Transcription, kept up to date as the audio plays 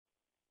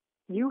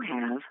You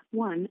have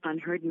one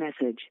unheard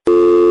message.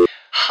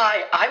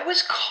 Hi, I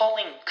was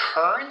calling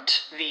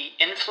Current, the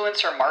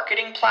influencer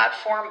marketing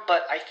platform,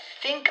 but I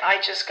think I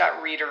just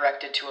got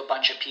redirected to a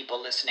bunch of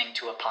people listening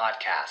to a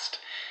podcast.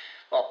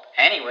 Well,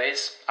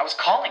 anyways, I was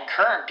calling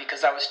Current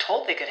because I was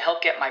told they could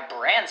help get my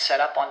brand set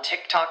up on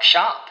TikTok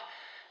Shop,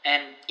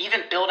 and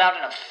even build out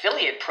an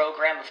affiliate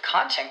program of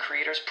content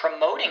creators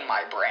promoting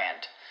my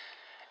brand,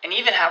 and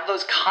even have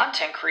those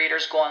content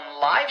creators go on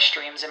live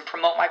streams and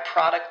promote my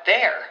product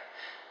there.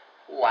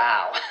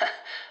 Wow,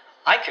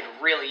 I could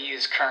really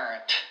use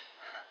Current.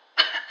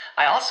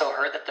 I also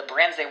heard that the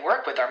brands they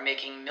work with are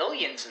making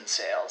millions in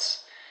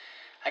sales.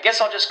 I guess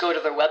I'll just go to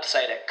their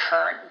website at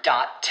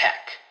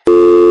current.tech.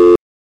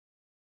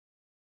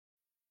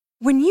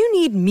 When you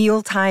need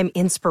mealtime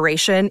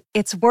inspiration,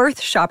 it's worth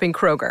shopping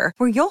Kroger,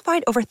 where you'll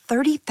find over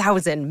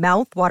 30,000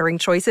 mouth-watering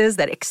choices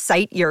that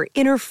excite your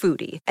inner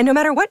foodie. And no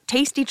matter what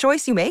tasty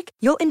choice you make,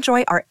 you'll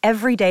enjoy our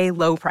everyday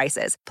low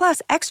prices,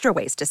 plus extra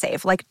ways to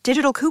save, like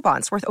digital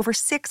coupons worth over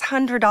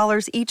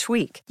 $600 each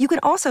week. You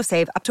can also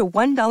save up to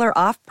 $1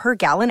 off per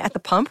gallon at the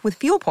pump with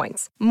fuel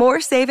points.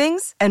 More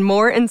savings and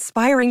more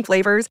inspiring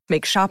flavors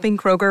make shopping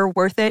Kroger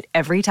worth it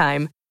every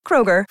time.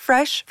 Kroger,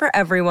 fresh for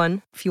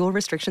everyone. Fuel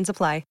restrictions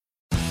apply.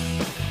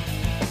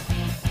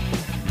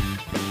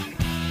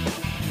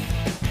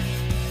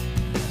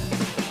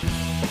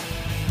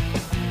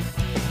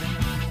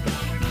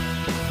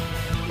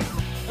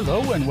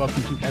 Hello and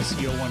welcome to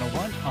SEO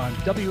 101 on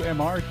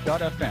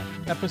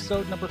WMR.FM,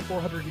 episode number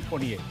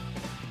 428.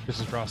 This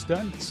is Ross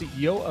Dunn,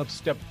 CEO of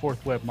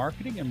Stepforth Web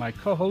Marketing, and my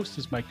co-host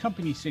is my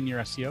company senior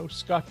SEO,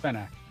 Scott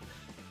Benak.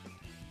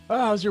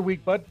 How's your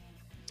week, bud?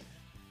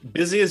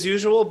 Busy as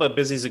usual, but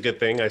busy is a good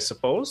thing, I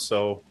suppose,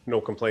 so no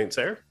complaints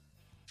there.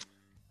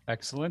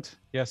 Excellent.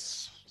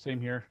 Yes, same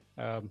here.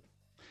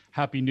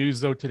 Happy news,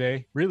 though,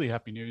 today. Really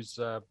happy news.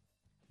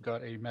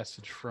 Got a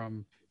message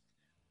from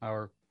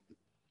our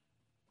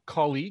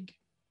colleague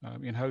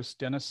in-house,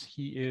 Dennis.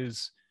 He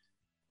is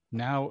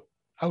now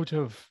out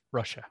of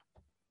Russia.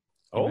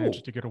 He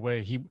managed to get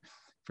away.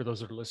 For those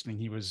that are listening,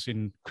 he was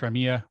in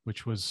Crimea,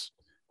 which was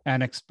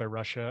annexed by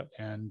Russia,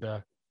 and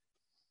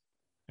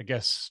I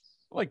guess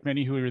like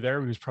many who were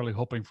there, he was probably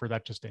hoping for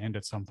that just to end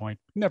at some point.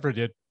 Never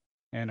did,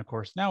 and of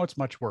course now it's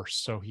much worse.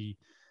 So he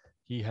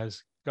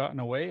has gotten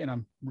away, and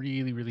I'm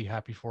really, really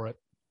happy for it.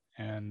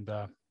 And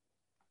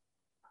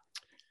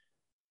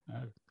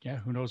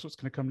who knows what's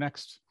going to come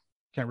next?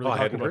 Can't really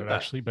talk about it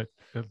actually, but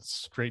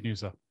it's great news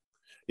though.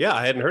 Yeah,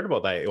 I hadn't heard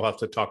about that. You'll have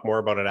to talk more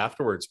about it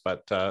afterwards,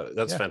 but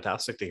that's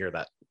fantastic to hear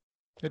that.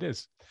 It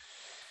is.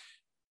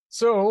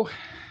 So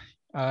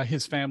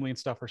his family and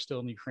stuff are still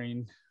in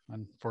Ukraine,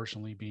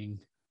 unfortunately, being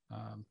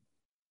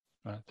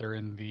they're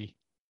in the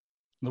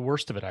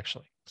worst of it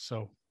actually.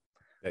 So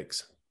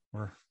thanks.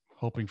 We're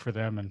hoping for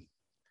them, and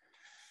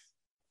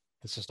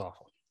it's just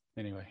awful.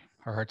 Anyway,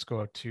 our hearts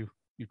go out to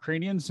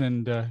Ukrainians,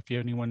 and if you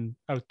have anyone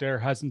out there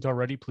hasn't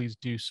already, please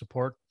do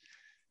support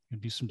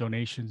and do some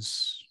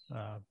donations.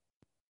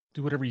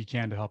 Do whatever you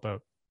can to help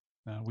out.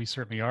 We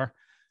certainly are,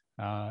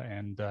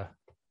 and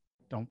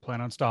don't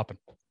plan on stopping.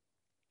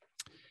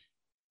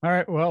 All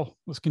right, well,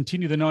 let's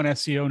continue the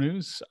non-SEO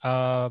news,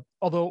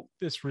 although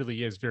this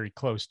really is very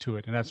close to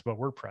it, and that's about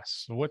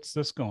WordPress. So what's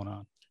this going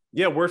on?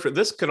 Yeah,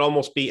 this could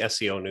almost be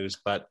SEO news,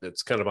 but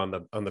it's kind of on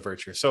the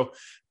verge here. So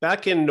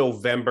back in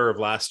November of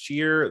last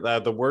year,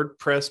 the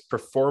WordPress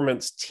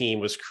performance team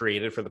was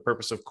created for the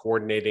purpose of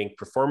coordinating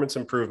performance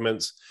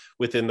improvements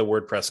within the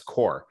WordPress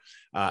core.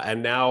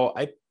 And now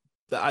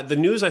the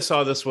news I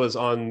saw, this was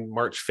on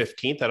March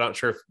 15th. I'm not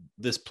sure if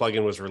this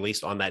plugin was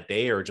released on that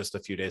day or just a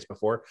few days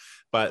before,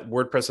 but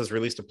WordPress has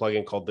released a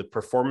plugin called the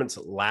Performance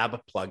Lab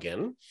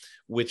plugin,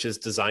 which is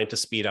designed to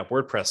speed up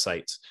WordPress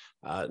sites.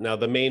 Now,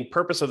 the main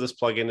purpose of this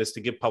plugin is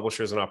to give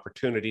publishers an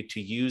opportunity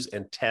to use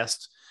and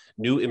test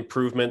new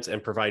improvements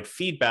and provide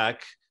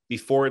feedback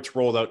before it's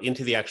rolled out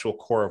into the actual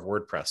core of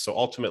WordPress. So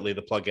ultimately,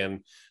 the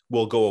plugin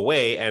will go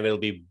away and it'll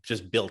be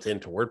just built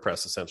into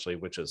WordPress, essentially,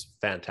 which is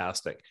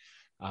fantastic.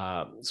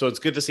 So it's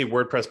good to see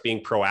WordPress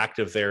being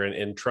proactive there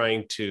and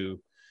trying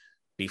to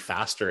be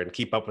faster and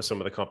keep up with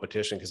some of the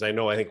competition, because I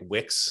think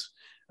Wix,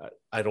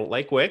 I don't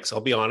like Wix,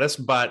 I'll be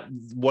honest, but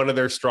one of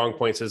their strong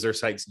points is their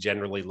sites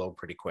generally load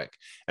pretty quick.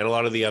 And a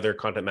lot of the other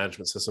content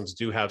management systems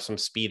do have some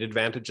speed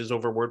advantages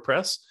over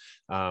WordPress.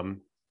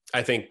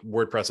 I think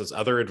WordPress's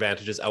other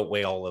advantages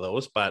outweigh all of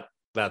those, but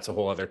that's a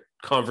whole other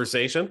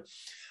conversation.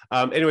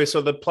 Anyway,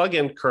 so the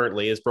plugin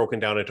currently is broken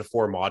down into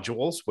 4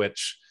 modules,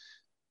 which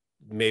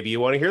maybe you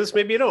want to hear this,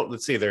 maybe you don't.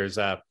 Let's see, there's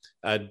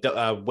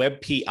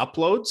WebP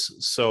uploads.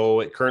 So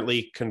it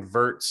currently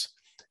converts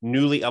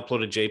newly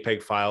uploaded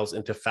JPEG files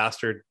into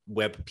faster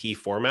WebP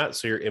format.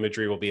 So your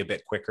imagery will be a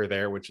bit quicker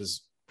there, which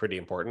is pretty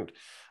important.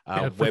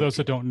 For those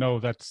that don't know,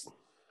 that's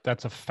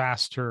a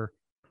faster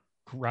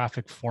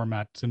graphic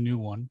format. It's a new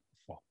one.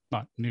 Well,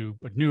 not new,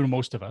 but new to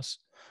most of us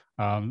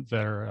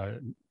that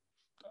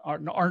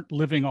aren't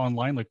living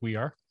online like we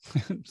are.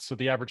 So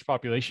the average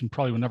population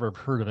probably would never have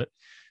heard of it.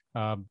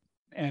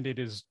 And it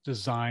is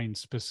designed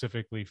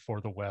specifically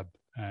for the web.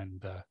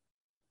 And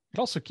it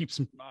also keeps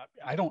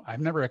I've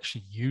never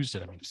actually used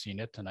it. I mean, I've seen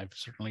it and I've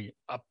certainly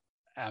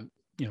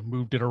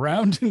moved it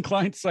around in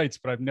client sites,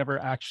 but I've never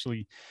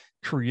actually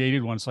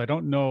created one. So I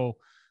don't know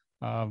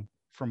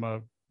from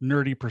a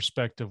nerdy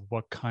perspective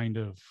what kind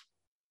of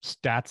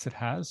stats it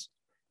has,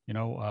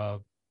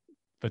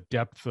 the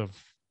depth of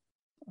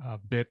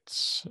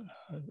bits,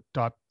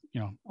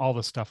 all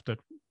the stuff that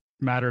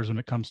matters when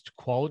it comes to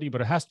quality,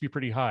 but it has to be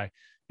pretty high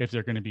if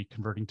they're going to be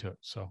converting to it.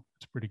 So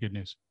it's pretty good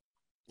news.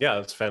 Yeah,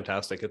 that's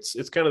fantastic.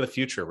 It's kind of the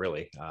future,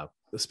 really,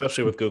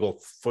 especially with Google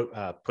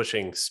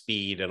pushing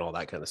speed and all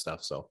that kind of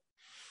stuff. So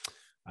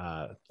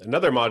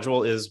another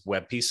module is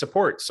WebP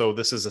support. So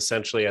this is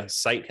essentially a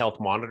site health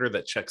monitor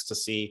that checks to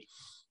see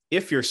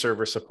if your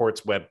server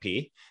supports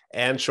WebP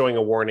and showing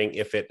a warning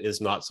if it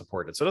is not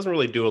supported. So it doesn't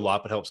really do a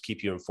lot, but helps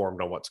keep you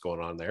informed on what's going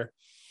on there.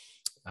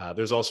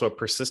 There's also a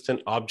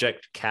persistent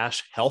object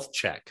cache health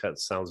check. That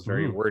sounds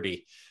very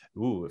wordy.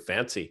 Ooh,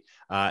 fancy.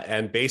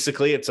 And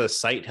basically, it's a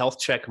site health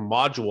check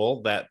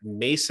module that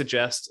may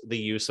suggest the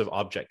use of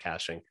object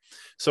caching.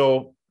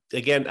 So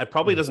again, it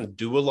probably doesn't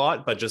do a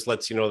lot, but just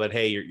lets you know that,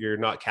 hey, you're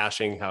not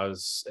caching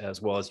as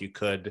well as you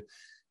could.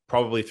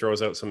 Probably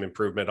throws out some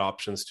improvement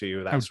options to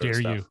you. That How sort of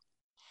dare stuff. you?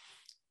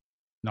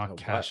 Not Oh,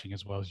 caching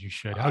as well as you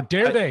should. How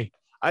dare they?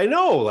 I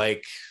know,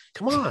 like,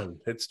 come on.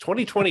 It's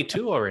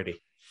 2022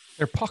 already.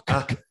 Their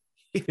POC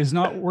is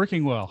not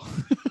working well.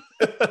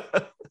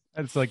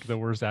 That's like the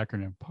worst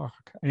acronym. POC.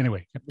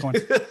 Anyway, go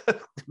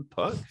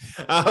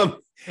on.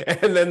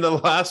 And then the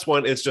last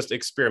one is just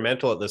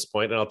experimental at this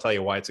point, and I'll tell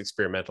you why it's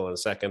experimental in a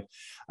second.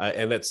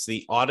 And it's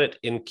the audit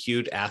in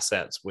queued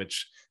assets,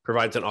 which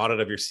provides an audit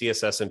of your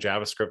CSS and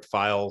JavaScript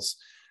files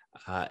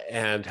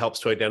and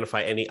helps to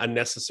identify any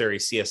unnecessary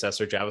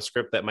CSS or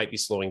JavaScript that might be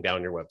slowing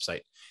down your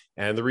website.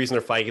 And the reason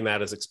they're flagging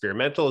that as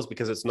experimental is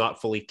because it's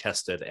not fully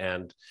tested.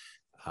 And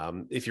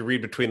if you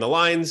read between the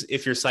lines,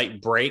 if your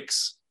site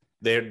breaks,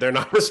 they're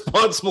not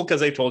responsible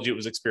because they told you it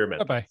was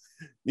experimental. Bye-bye.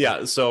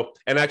 Yeah. So,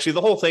 and actually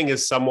the whole thing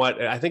is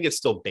somewhat, I think it's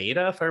still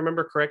beta, if I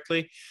remember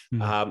correctly.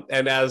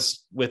 And as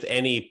with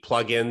any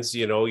plugins,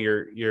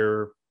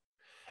 you're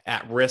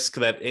at risk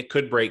that it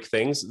could break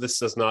things. This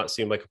does not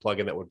seem like a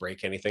plugin that would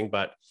break anything,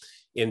 but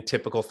in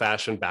typical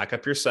fashion, back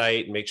up your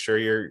site and make sure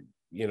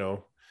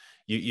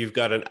you've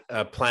got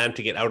a plan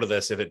to get out of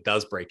this if it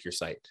does break your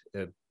site.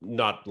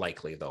 Not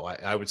likely though.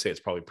 I would say it's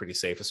probably pretty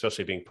safe,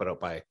 especially being put out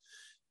by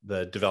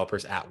the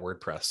developers at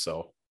WordPress.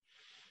 So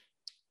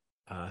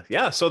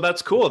so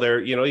that's cool.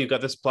 There, you've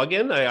got this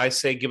plugin. I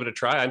say give it a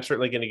try. I'm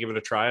certainly going to give it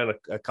a try on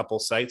a couple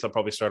sites. I'll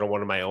probably start on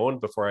one of my own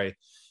before I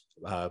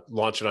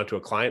launch it onto a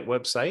client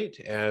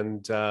website,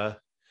 and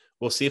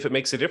we'll see if it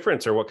makes a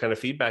difference or what kind of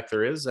feedback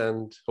there is.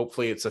 And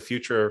hopefully it's a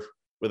future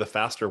with a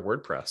faster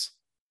WordPress.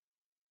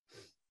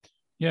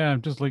 Yeah,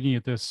 I'm just looking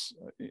at this.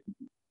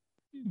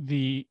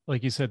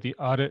 Like you said, the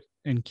audit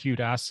in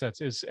queued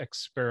assets is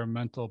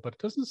experimental, but it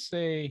doesn't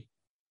say.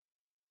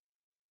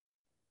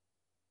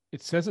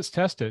 It says it's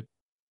tested,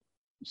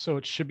 so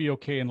it should be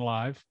okay in a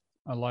live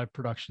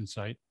production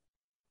site.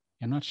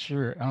 I'm not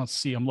sure. I was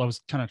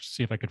trying to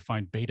see if I could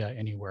find beta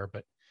anywhere,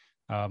 but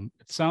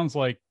it sounds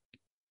like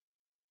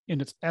in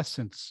its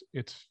essence,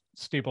 it's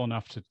stable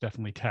enough to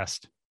definitely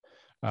test.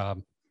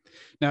 Now,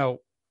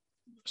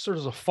 sort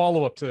of as a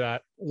follow-up to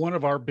that, one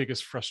of our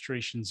biggest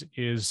frustrations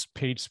is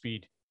page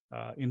speed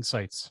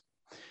insights.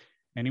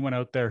 Anyone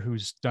out there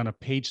who's done a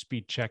page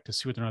speed check to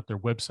see whether or not their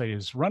website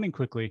is running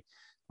quickly,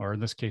 or in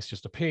this case,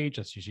 just a page,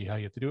 that's usually how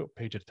you have to do it,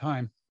 page at a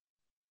time.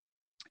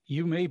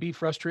 You may be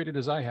frustrated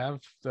as I have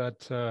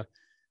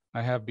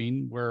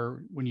been,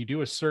 where when you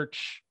do a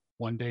search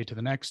one day to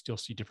the next, you'll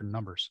see different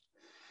numbers.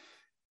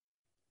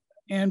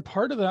 And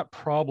part of that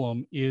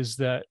problem is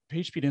that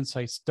PageSpeed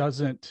Insights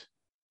doesn't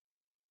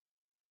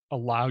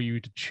allow you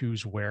to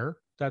choose where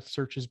that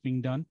search is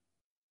being done.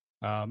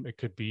 It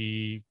could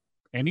be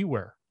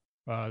anywhere.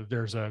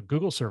 There's a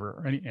Google server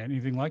or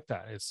anything like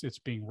that. It's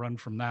being run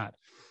from that.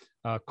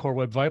 Core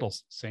Web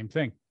Vitals, same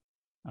thing.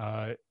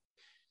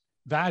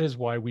 That is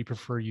why we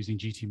prefer using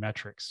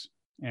GTmetrix.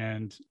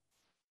 And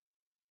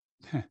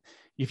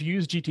if you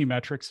use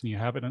GTmetrix and you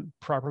have it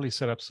properly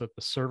set up so that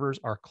the servers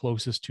are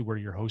closest to where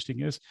your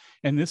hosting is,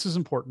 and this is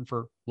important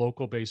for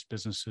local-based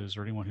businesses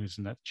or anyone who's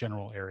in that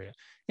general area.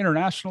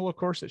 International, of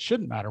course, it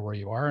shouldn't matter where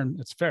you are, and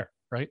it's fair,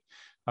 right?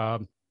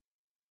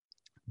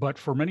 But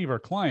for many of our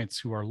clients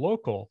who are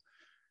local,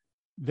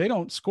 they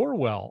don't score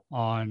well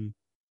on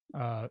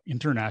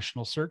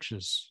international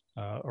searches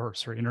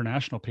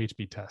international page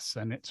speed tests.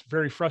 And it's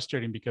very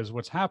frustrating because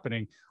what's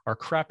happening are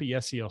crappy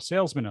SEO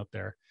salesmen out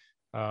there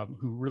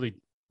who really,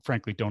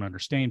 frankly, don't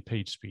understand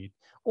page speed,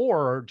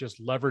 or are just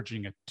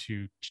leveraging it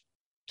to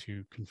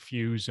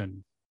confuse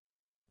and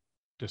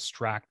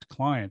distract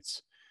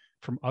clients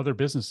from other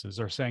businesses.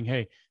 Are saying,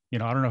 hey, I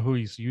don't know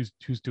who's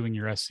doing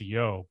your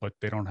SEO, but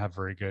they don't have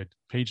very good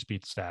page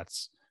speed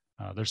stats.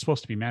 They're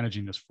supposed to be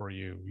managing this for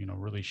you.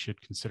 Really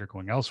should consider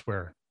going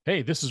elsewhere.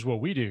 Hey, this is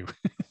what we do,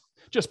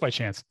 just by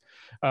chance.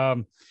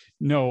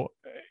 No,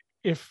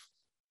 if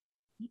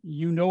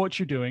you know what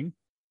you're doing,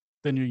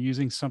 then you're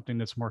using something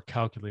that's more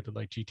calculated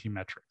like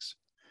GTmetrix.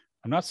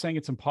 I'm not saying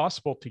it's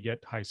impossible to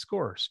get high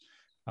scores.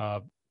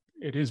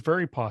 It is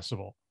very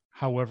possible.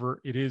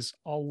 However, it is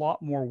a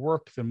lot more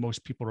work than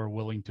most people are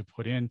willing to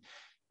put in.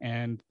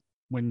 And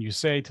when you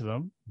say to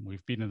them,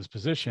 we've been in this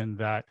position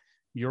that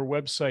your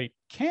website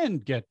can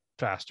get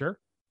faster,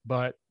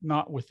 but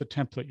not with the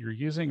template you're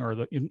using or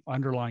the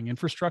underlying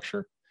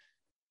infrastructure,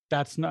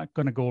 that's not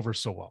going to go over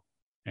so well.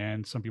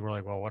 And some people are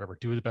like, well, whatever,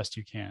 do the best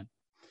you can.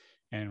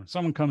 And when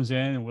someone comes in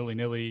and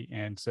willy-nilly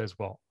and says,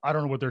 well, I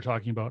don't know what they're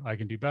talking about, I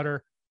can do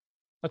better.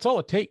 That's all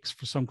it takes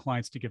for some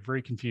clients to get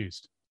very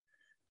confused.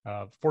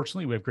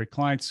 Fortunately, we have great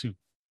clients who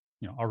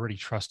already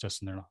trust us,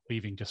 and they're not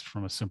leaving just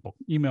from a simple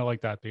email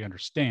like that. They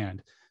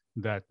understand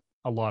that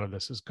a lot of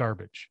this is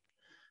garbage.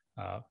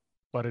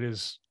 But it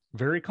is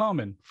very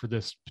common for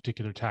this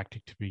particular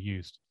tactic to be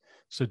used.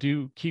 So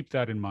do keep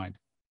that in mind.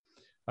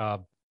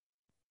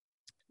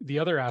 The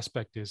other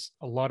aspect is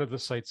a lot of the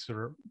sites that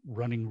are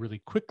running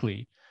really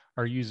quickly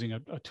are using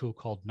a tool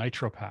called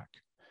NitroPack.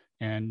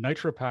 And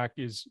NitroPack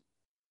is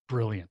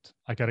brilliant.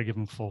 I got to give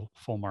them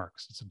full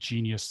marks. It's a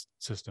genius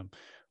system.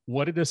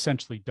 What it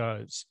essentially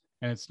does,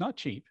 and it's not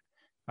cheap,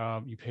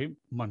 you pay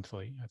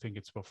monthly. I think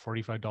it's about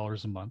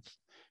 $45 a month.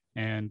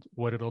 And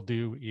what it'll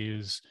do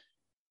is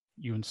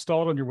you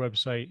install it on your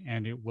website,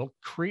 and it will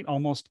create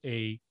almost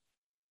a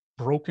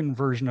broken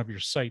version of your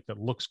site that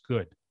looks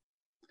good.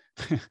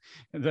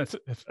 And that's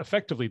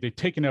effectively, they've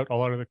taken out a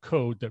lot of the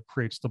code that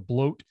creates the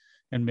bloat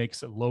and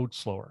makes it load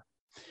slower,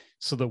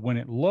 so that when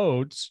it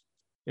loads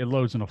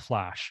in a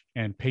flash.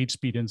 And page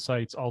speed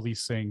insights, all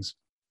these things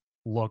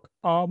look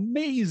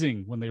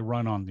amazing when they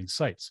run on these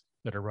sites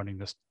that are running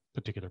this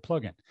particular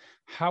plugin.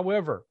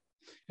 However,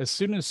 as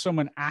soon as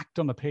someone acts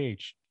on the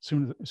page, as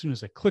soon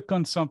as they click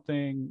on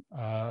something,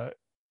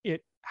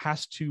 it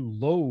has to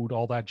load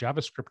all that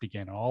JavaScript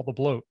again, all the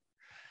bloat.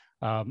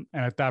 And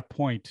at that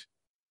point,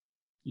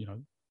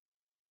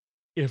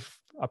 if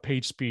a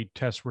page speed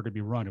test were to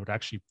be run, it would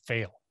actually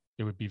fail.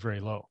 It would be very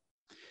low.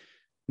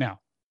 Now,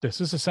 this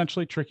is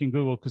essentially tricking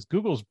Google, because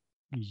Google's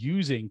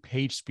using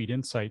page speed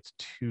insights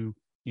to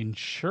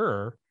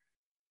ensure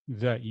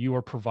that you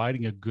are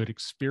providing a good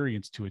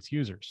experience to its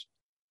users.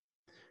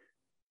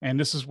 And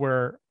this is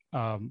where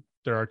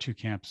there are two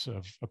camps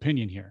of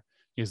opinion here.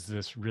 Is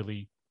this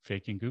really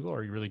faking Google?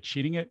 Are you really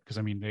cheating it?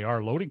 Because they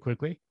are loading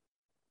quickly.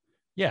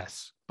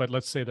 Yes, but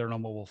let's say they're on a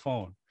mobile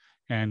phone,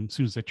 and as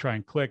soon as they try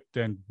and click,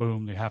 then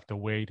boom, they have to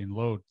wait and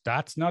load.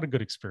 That's not a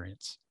good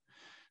experience.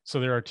 So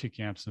there are two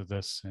camps of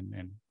this, and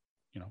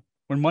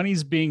when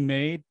money's being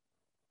made,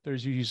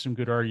 there's usually some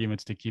good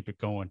arguments to keep it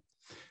going.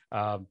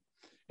 In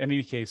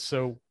any case,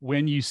 so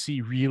when you see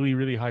really,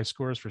 really high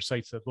scores for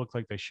sites that look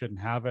like they shouldn't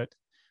have it,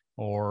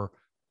 or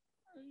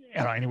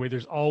anyway,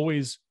 there's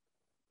always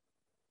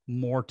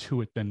more to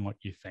it than what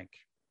you think.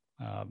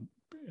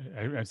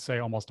 I'd say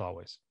almost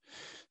always.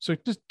 So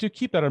just to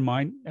keep that in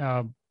mind,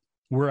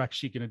 we're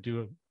actually going to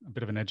do a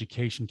bit of an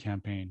education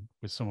campaign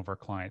with some of our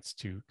clients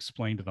to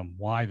explain to them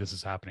why this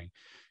is happening,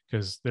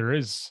 because there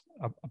is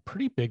a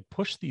pretty big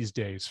push these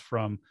days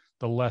from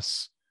the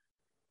less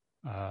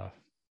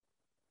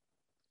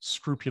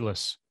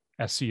scrupulous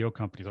SEO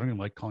companies. I don't even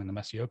like calling them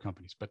SEO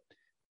companies, but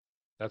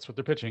that's what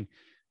they're pitching,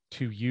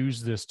 to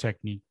use this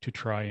technique to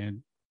try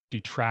and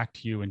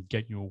detract you and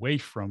get you away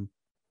from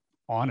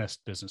honest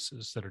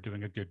businesses that are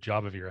doing a good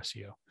job of your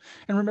SEO.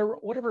 And remember,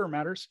 whatever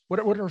matters,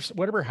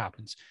 whatever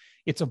happens,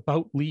 it's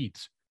about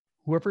leads.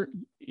 Whoever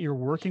you're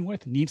working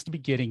with needs to be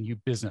getting you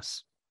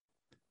business.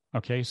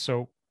 Okay,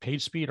 so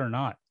page speed or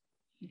not,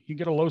 you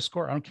get a low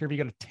score. I don't care if you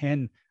get a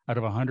 10 out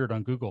of 100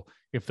 on Google.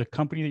 If the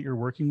company that you're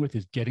working with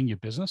is getting you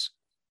business,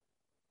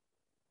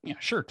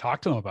 sure,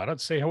 talk to them about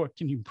it. Say, how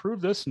can you improve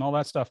this and all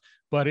that stuff.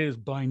 But it is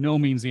by no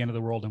means the end of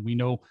the world. And we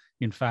know,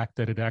 in fact,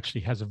 that it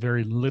actually has a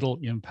very little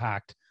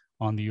impact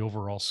on the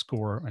overall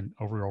score and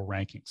overall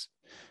rankings.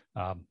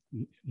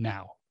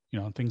 Now,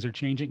 things are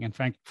changing, and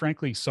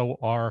frankly, so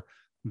are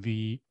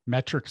the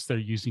metrics they're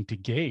using to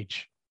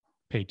gauge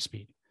page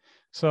speed.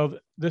 So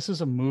this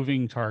is a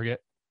moving target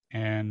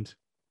and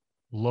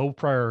low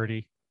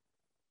priority.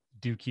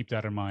 Do keep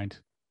that in mind,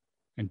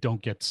 and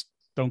don't get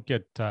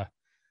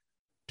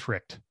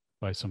tricked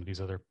by some of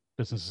these other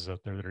businesses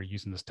out there that are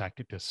using this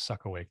tactic to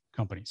suck away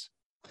companies.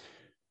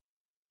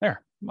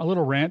 There, a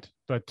little rant,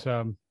 but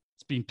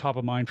it's been top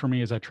of mind for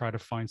me as I try to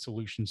find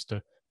solutions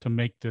to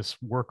make this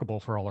workable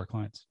for all our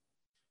clients.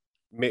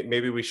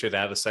 Maybe we should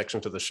add a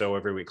section to the show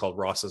every week called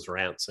Ross's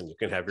Rants, and you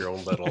can have your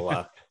own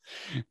little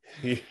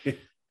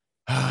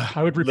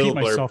I would repeat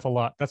myself a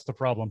lot. That's the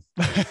problem.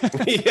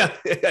 Yeah,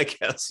 I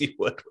guess you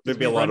would. There'd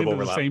be a lot of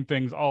overlap. The same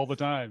things all the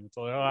time. It's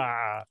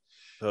like,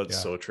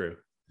 That's so true.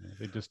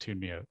 They just tune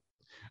me out.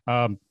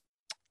 All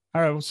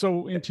right,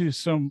 so into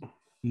some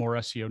more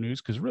SEO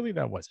news, because really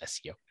that was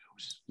SEO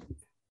news.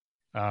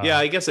 Yeah,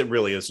 I guess it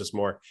really is just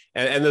more.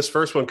 And this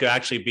first one could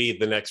actually be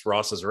the next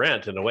Ross's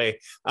Rant in a way.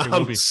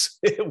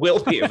 It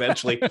will be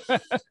eventually.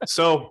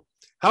 So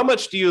how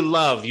much do you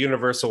love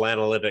Universal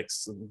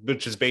Analytics,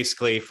 which is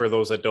basically, for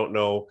those that don't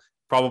know,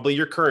 probably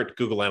your current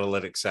Google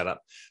Analytics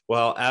setup.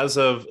 Well, as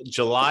of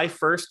July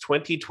 1st,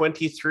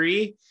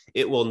 2023,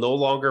 it will no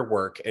longer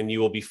work, and you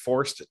will be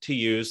forced to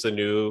use the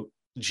new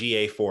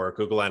GA4,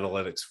 Google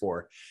Analytics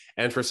 4.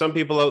 And for some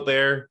people out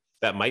there,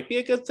 that might be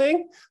a good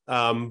thing,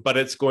 but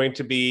it's going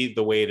to be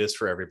the way it is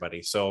for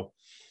everybody. So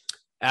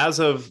as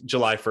of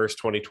July 1st,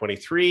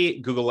 2023,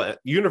 Google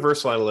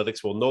Universal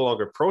Analytics will no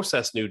longer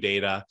process new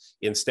data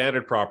in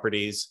standard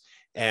properties,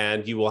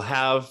 and you will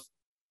have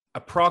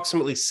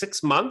approximately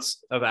 6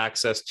 months of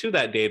access to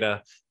that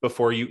data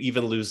before you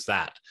even lose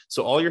that.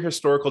 So all your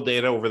historical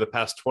data over the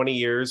past 20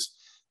 years,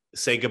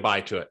 say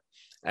goodbye to it.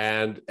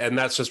 And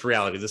that's just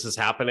reality. This is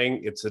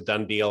happening. It's a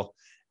done deal.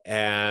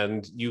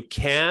 And you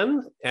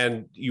can,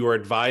 and you are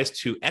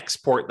advised to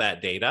export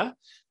that data.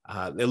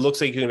 It looks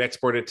like you can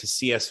export it to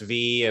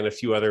CSV and a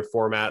few other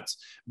formats,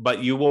 but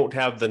you won't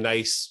have the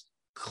nice,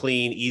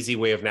 clean, easy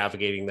way of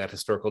navigating that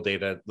historical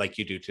data like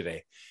you do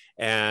today.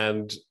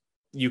 And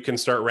you can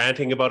start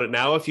ranting about it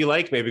now if you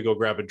like. Maybe go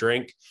grab a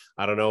drink.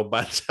 I don't know,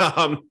 but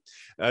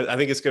I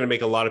think it's going to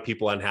make a lot of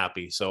people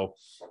unhappy. So,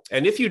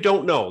 and if you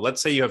don't know,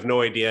 let's say you have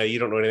no idea, you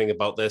don't know anything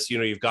about this,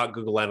 you've got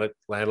Google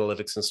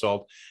Analytics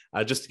installed.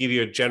 Just to give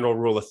you a general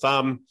rule of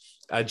thumb,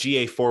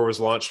 GA4 was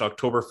launched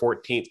October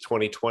 14th,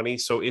 2020.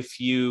 So if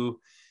you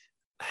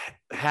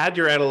had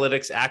your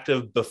analytics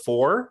active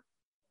before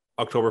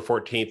October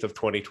 14th of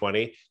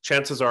 2020,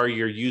 chances are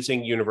you're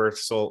using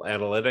Universal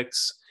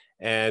Analytics,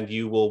 and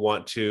you will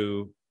want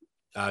to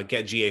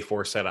get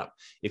GA4 set up.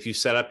 If you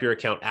set up your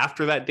account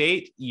after that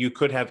date, you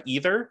could have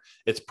either.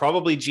 It's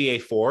probably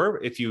GA4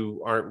 if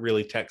you aren't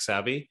really tech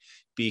savvy,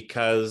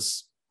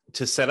 because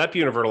to set up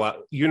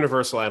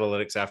Universal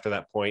Analytics after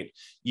that point,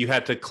 you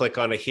had to click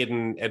on a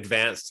hidden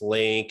advanced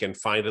link and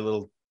find a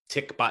little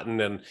tick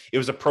button, and it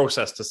was a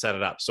process to set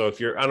it up. So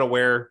if you're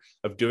unaware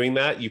of doing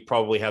that, you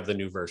probably have the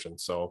new version.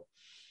 So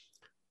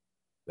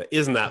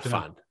isn't that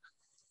fun?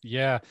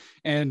 Yeah.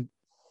 And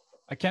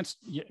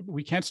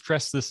we can't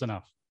stress this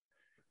enough.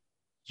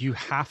 You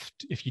have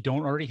to, if you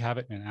don't already have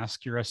it, and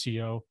ask your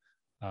SEO.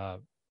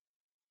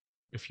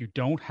 If you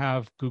don't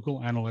have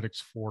Google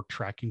Analytics 4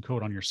 tracking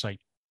code on your site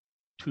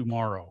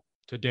tomorrow,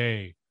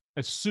 today,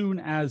 as soon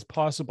as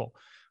possible,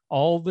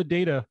 all the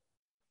data,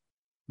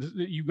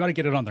 you got to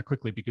get it on there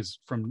quickly, because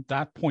from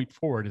that point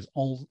forward is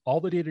all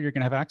the data you're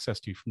going to have access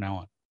to from now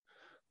on.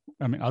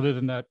 I mean, other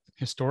than that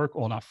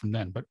historical, well, not from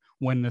then, but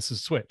when this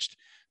is switched.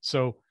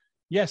 So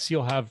yes,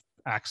 you'll have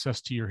access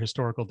to your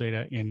historical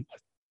data in an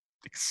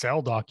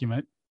Excel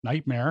document.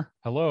 Nightmare.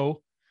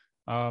 Hello.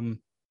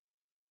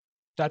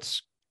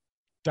 That's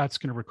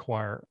going to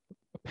require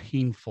a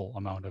painful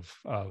amount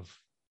of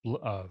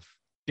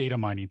data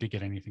mining to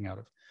get anything out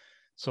of.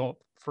 So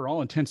for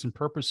all intents and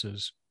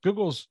purposes,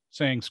 Google's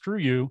saying, screw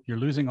you, you're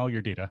losing all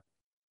your data.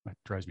 That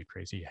drives me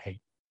crazy. I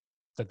hate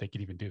that they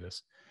could even do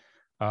this.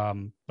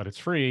 But it's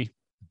free.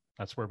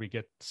 That's where we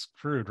get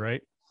screwed,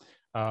 right?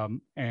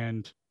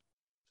 And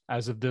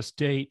as of this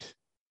date,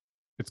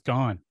 it's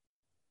gone.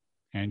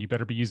 And you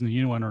better be using the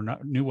new one,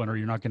 or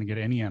you're not going to get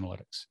any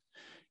analytics.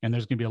 And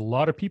there's going to be a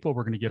lot of people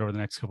we're going to get over the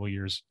next couple of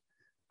years.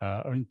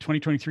 In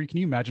 2023, can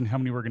you imagine how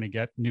many we're going to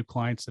get new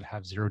clients that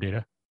have zero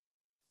data?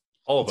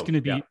 All of them. It's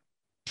going to be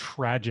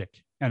tragic,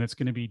 and it's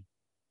going to be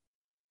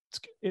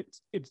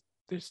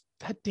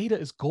that data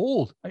is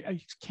gold.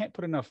 I can't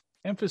put enough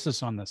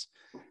emphasis on this.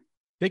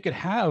 They could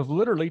have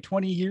literally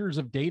 20 years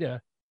of data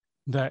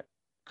that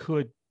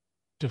could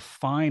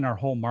define our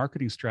whole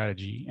marketing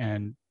strategy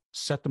and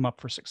set them up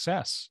for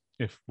success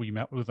if we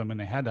met with them and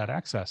they had that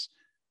access.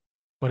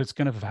 But it's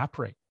going to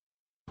evaporate,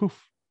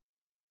 poof,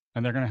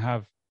 and they're going to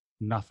have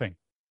nothing.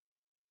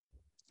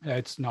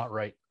 It's not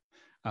right.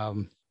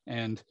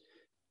 And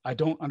I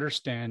don't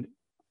understand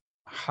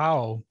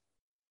why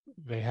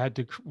they had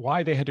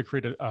to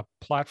create a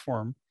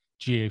platform,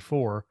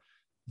 GA4,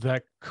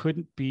 that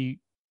couldn't be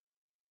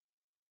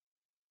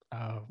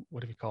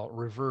what do you call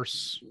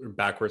it?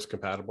 Backwards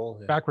compatible.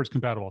 Yeah. Backwards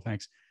compatible.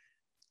 Thanks.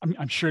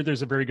 I'm sure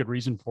there's a very good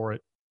reason for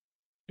it.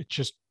 It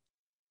just,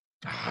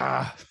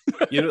 I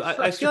feel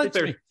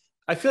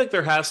like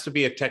there has to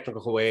be a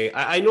technical way.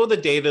 I know the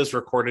data is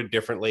recorded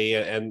differently,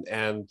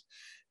 and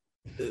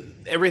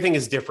everything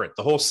is different.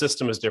 The whole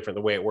system is different,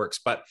 the way it works.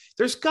 But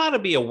there's got to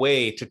be a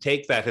way to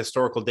take that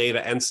historical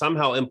data and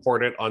somehow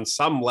import it on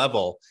some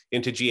level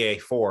into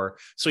GA4,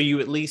 so you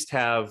at least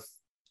have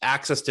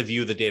access to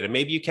view the data.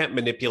 Maybe you can't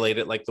manipulate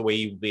it like the way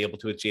you'd be able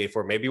to with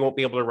GA4. Maybe you won't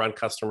be able to run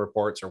custom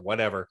reports or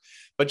whatever,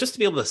 but just to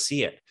be able to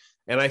see it.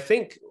 And I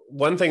think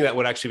one thing that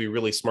would actually be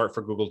really smart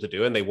for Google to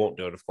do, and they won't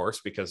do it, of course,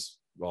 because,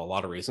 well, a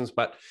lot of reasons,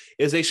 but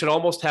is they should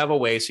almost have a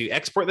way, so you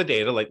export the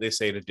data like they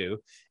say to do,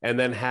 and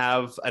then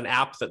have an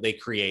app that they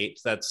create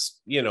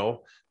that's,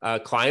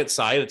 client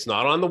side. It's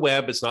not on the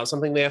web. It's not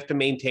something they have to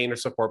maintain or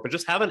support, but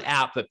just have an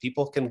app that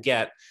people can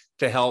get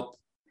to help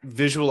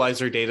visualize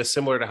their data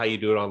similar to how you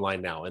do it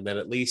online now. And then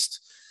at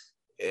least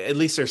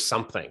there's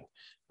something.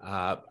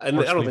 And I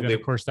don't think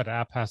of course that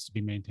app has to be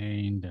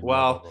maintained. And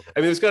blah, blah, blah. I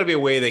mean, there's got to be a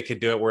way they could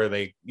do it where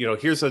they,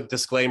 here's a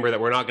disclaimer that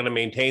we're not going to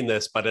maintain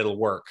this, but it'll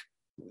work.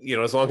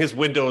 as long as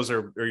Windows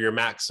or your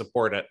Mac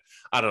support it.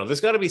 I don't know.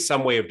 There's got to be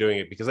some way of doing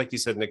it, because like you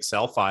said, an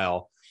Excel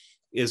file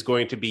is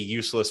going to be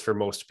useless for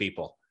most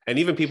people. And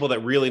even people that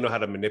really know how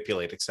to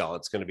manipulate Excel,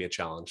 it's going to be a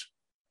challenge.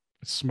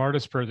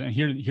 Smartest person. And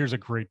here's a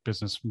great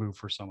business move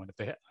for someone.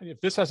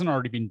 If this hasn't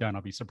already been done,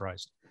 I'll be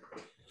surprised.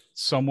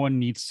 Someone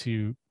needs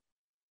to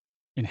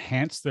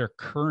enhance their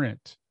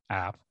current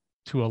app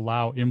to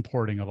allow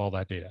importing of all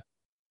that data.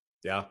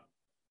 Yeah.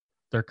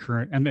 Their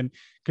current, and then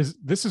because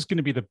this is going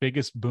to be the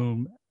biggest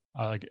boom.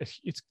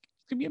 It's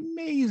going to be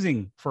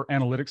amazing for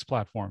analytics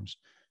platforms,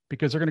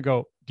 because they're going to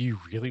go, do you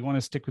really want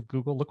to stick with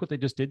Google? Look what they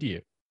just did to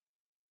you.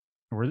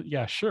 We're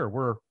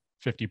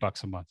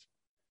 $50 a month,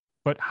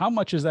 but how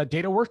much is that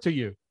data worth to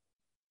you?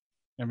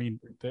 I mean,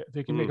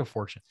 they can make a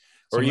fortune.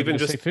 Or even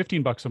just say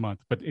 $15 a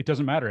month, but it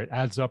doesn't matter. It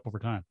adds up over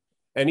time.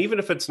 And even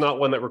if it's not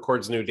one that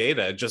records new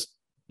data, just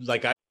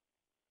like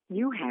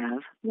You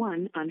have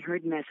one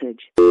unheard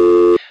message.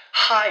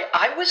 Hi,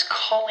 I was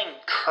calling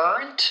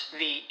Current,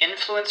 the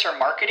influencer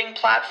marketing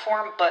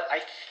platform, but I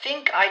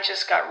think I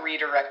just got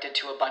redirected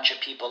to a bunch of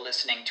people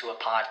listening to a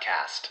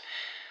podcast.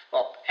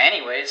 Well,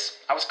 anyways,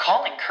 I was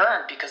calling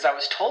Current because I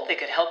was told they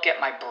could help get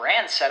my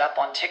brand set up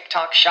on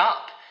TikTok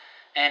Shop,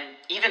 and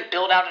even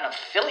build out an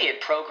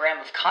affiliate program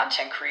of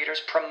content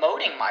creators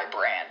promoting my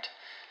brand,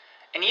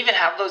 and even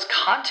have those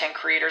content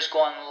creators go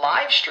on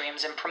live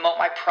streams and promote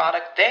my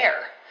product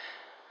there.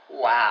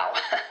 Wow,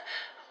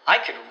 I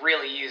could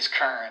really use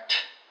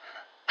Current.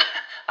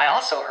 I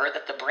also heard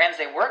that the brands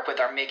they work with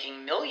are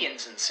making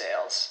millions in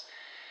sales.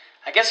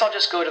 I guess I'll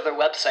just go to their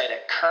website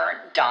at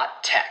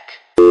current.tech.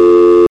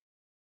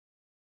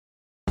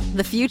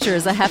 The future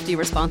is a hefty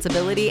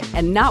responsibility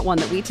and not one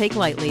that we take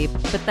lightly.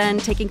 But then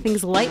taking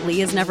things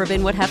lightly has never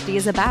been what Hefty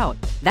is about.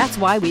 That's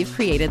why we've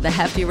created the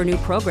Hefty Renew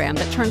program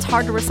that turns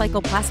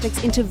hard-to-recycle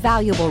plastics into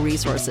valuable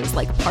resources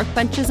like park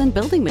benches and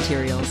building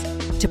materials.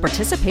 To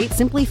participate,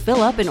 simply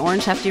fill up an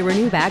orange Hefty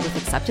Renew bag with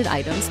accepted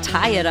items,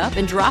 tie it up,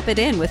 and drop it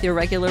in with your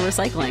regular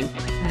recycling.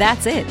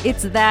 That's it.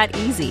 It's that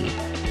easy.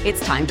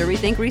 It's time to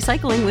rethink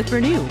recycling with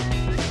Renew.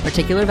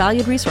 Particular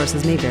valued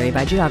resources may vary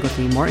by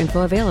geography. More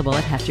info available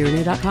at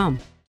heftyrenew.com.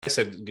 I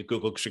said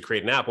Google should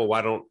create an app. Well,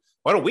 why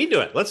don't we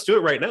do it? Let's do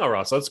it right now,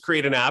 Ross. Let's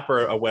create an app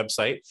or a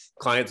website.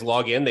 Clients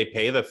log in, they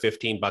pay the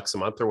 $15 a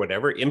month or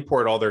whatever,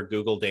 import all their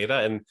Google data,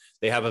 and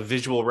they have a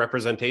visual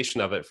representation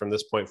of it from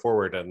this point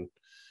forward, and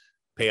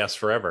pay us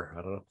forever.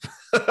 I don't know.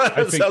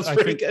 That sounds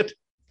pretty good.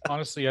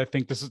 Honestly, I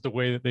think this is the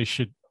way that they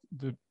should.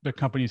 The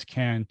companies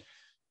can.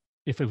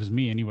 If it was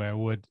me anyway, I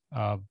would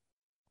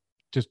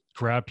just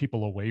grab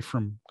people away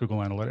from Google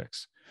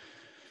Analytics.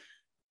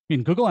 I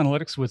mean, Google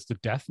Analytics was the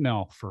death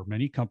knell for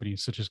many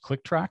companies, such as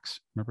ClickTracks.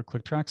 Remember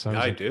ClickTracks?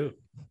 I do.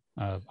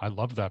 I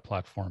loved that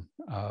platform.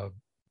 I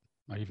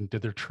even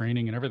did their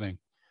training and everything.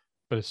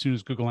 But as soon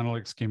as Google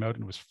Analytics came out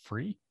and it was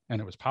free and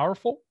it was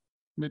powerful,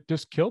 it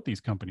just killed these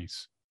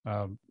companies.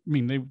 I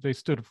mean, they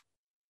stood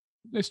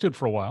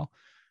for a while,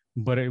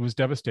 but it was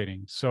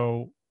devastating.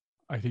 So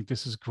I think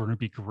this is going to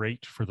be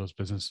great for those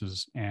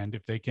businesses. And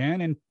if they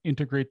can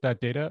integrate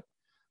that data,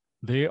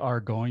 they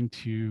are going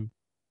to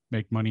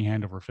make money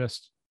hand over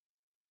fist.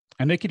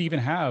 And they could even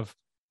have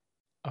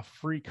a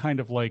free kind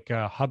of like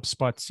a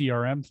HubSpot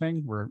CRM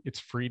thing where it's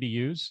free to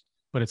use,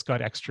 but it's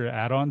got extra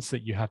add-ons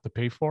that you have to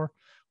pay for,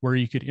 where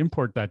you could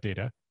import that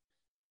data.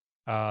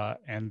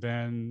 And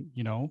then,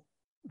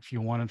 if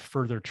you want to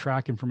further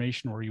track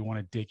information or you want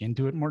to dig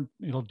into it more,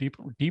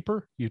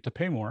 deeper, you have to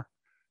pay more.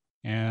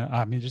 And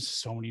I mean,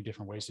 just so many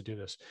different ways to do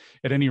this.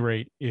 At any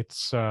rate,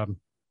 it's, I'm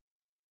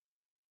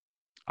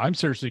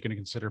seriously going to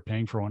consider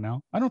paying for one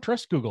now. I don't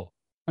trust Google.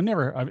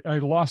 I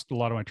lost a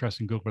lot of my trust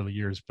in Google over the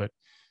years, but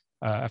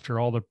after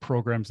all the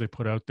programs they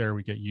put out there,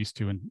 we get used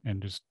to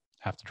and just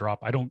have to drop.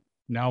 I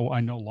no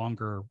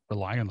longer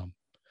rely on them.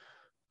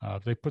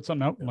 If they put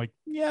something out, I'm like,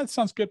 yeah, it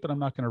sounds good, but I'm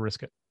not going to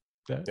risk it.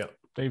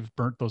 They've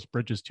burnt those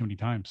bridges too many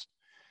times.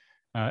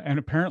 And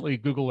apparently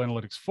Google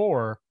Analytics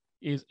 4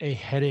 is a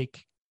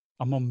headache,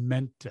 a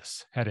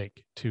momentous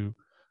headache to,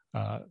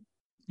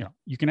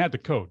 you can add the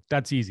code,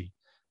 that's easy,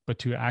 but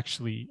to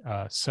actually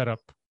set up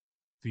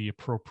the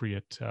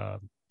appropriate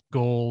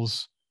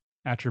goals,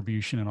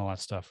 attribution, and all that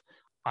stuff.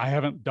 I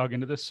haven't dug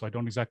into this, so I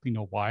don't exactly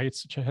know why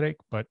it's such a headache,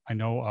 but I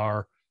know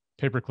our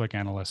pay-per-click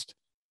analyst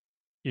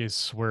is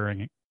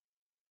swearing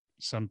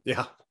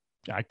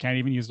I can't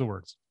even use the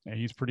words.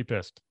 He's pretty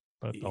pissed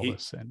about all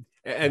this. And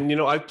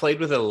I've played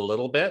with it a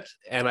little bit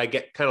and I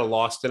get kind of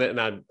lost in it. And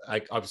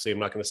I obviously I'm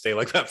not going to stay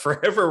like that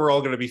forever. We're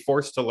all going to be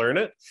forced to learn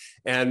it.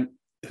 And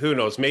who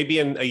knows, maybe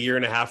in a year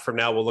and a half from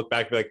now, we'll look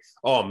back and be like,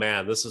 oh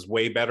man, this is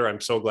way better.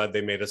 I'm so glad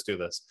they made us do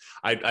this.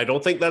 I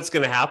don't think that's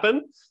going to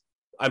happen.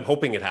 I'm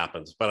hoping it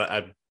happens, but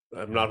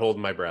I'm not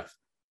holding my breath.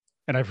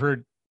 And I've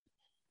heard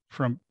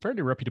from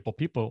fairly reputable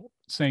people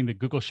saying that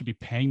Google should be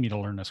paying me to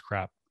learn this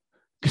crap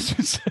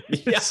because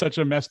it's such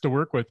a mess to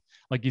work with.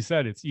 Like you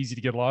said, it's easy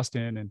to get lost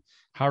in, and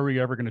how are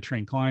you ever going to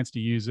train clients to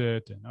use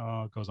it? And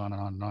it goes on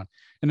and on and on.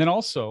 And then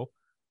also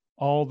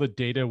all the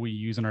data we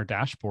use in our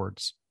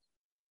dashboards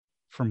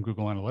from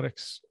Google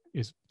Analytics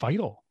is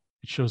vital.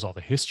 It shows all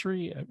the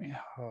history. I mean,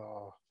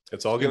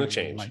 it's all going to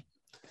change.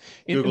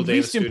 Google Data at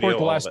least Studio, import the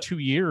all last of it. 2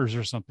 years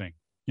or something.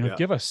 Yeah.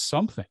 Give us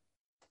something.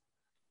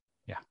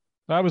 Yeah,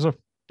 that was a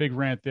big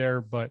rant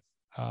there. But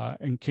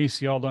in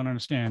case y'all don't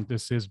understand,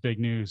 this is big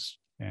news,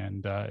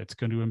 and it's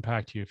going to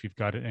impact you if you've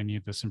got any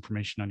of this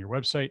information on your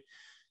website,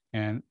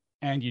 and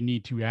you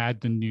need to add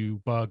the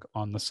new bug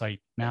on the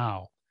site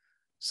now,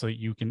 so that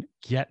you can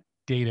get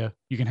data.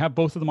 You can have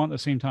both of them on at the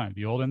same time,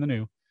 the old and the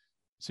new,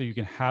 so you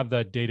can have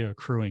that data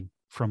accruing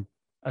from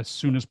as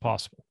soon as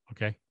possible.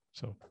 Okay,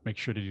 so make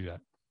sure to do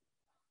that.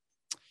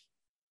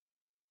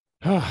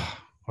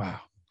 Wow.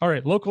 All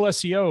right, local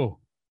SEO.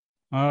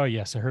 Oh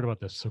yes, I heard about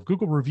this. So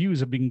Google reviews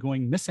have been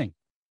going missing,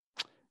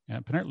 and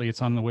apparently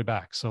it's on the way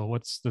back. So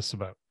what's this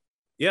about?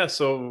 Yeah.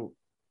 So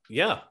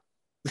yeah.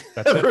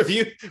 That's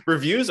it?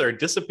 Reviews are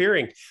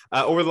disappearing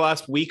over the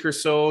last week or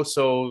so.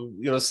 So,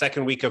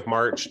 second week of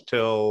March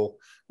till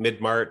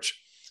mid-March,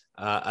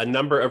 a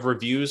number of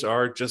reviews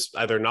are just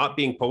either not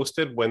being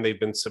posted when they've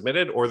been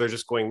submitted, or they're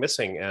just going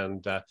missing.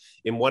 And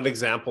in one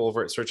example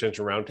over at Search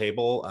Engine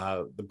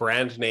Roundtable, the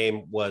brand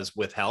name was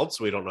withheld.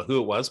 So we don't know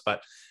who it was,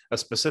 but a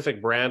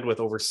specific brand with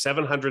over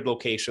 700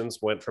 locations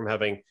went from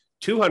having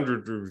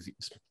 200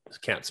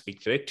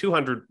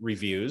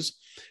 reviews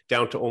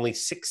down to only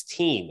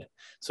 16.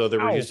 So the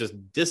reviews just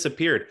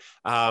disappeared.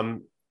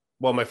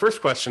 Well, my first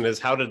question is,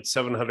 how did a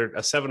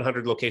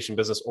 700 location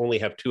business only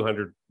have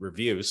 200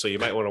 reviews? So you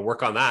might want to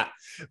work on that.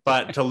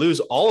 But to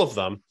lose all of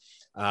them,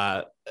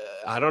 I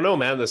don't know,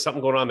 man. There's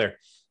something going on there.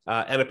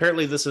 And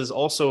apparently this is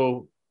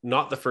also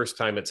not the first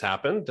time it's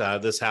happened.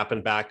 This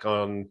happened back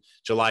on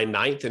July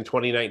 9th in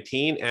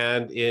 2019,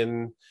 and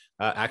in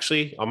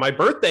actually on my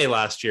birthday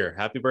last year.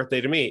 Happy birthday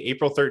to me.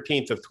 April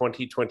 13th of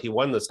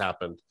 2021, this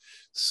happened.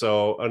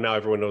 So now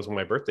everyone knows when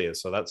my birthday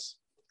is. So that's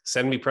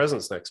send me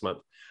presents next month.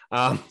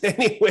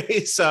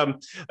 Anyways,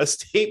 a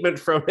statement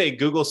from a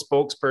Google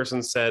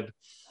spokesperson said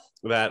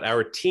that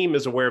our team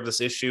is aware of this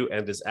issue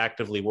and is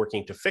actively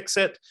working to fix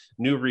it.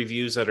 New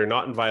reviews that are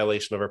not in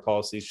violation of our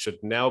policies should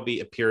now be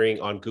appearing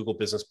on Google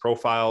Business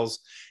Profiles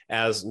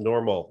as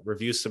normal.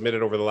 Reviews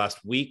submitted over the last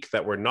week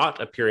that were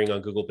not appearing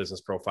on Google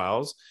Business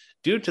Profiles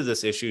due to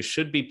this issue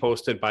should be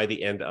posted by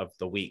the end of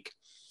the week.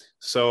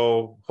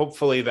 So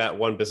hopefully that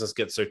one business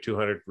gets their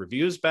 200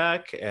 reviews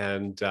back,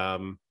 and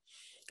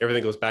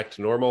everything goes back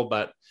to normal.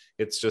 But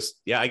it's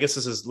just, I guess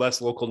this is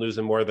less local news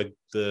and more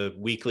the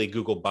weekly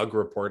Google bug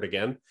report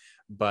again.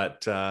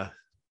 But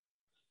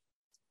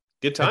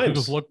good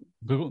times.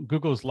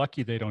 Google's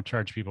lucky they don't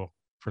charge people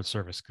for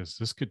service,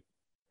 because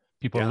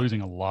people are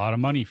losing a lot of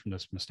money from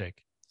this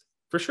mistake.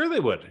 For sure they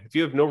would. If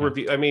you have no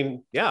review, I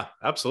mean,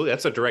 absolutely.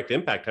 That's a direct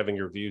impact, having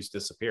your reviews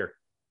disappear.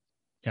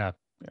 Yeah,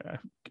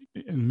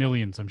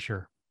 millions, I'm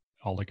sure,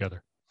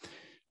 altogether.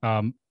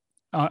 In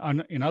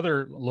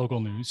other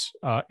local news,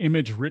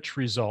 image-rich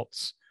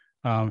results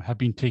have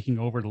been taking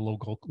over the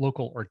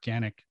local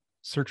organic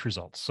search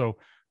results. So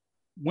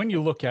when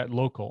you look at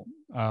local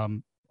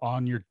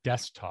on your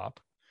desktop,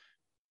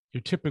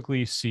 you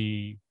typically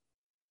see,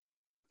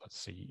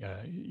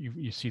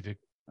 you see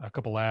a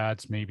couple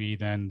ads, maybe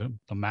then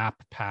the map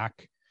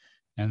pack,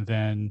 and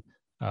then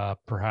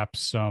perhaps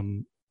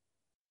some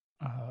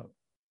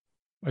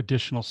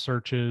additional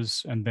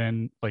searches, and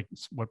then like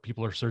what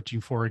people are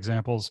searching for,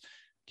 examples,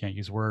 can't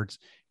use words,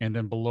 and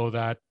then below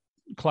that,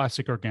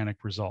 classic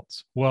organic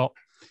results. Well,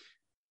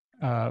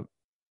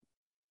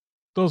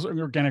 those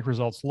organic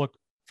results look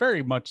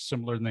very much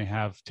similar than they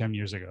have 10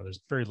 years ago.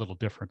 There's very little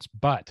difference,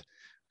 but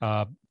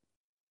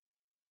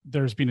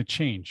there's been a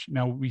change.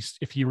 Now,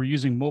 if you were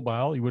using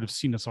mobile, you would have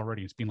seen this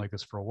already. It's been like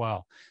this for a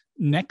while.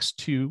 Next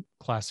to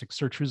classic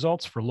search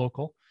results for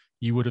local,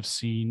 you would have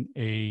seen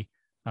a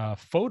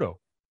photo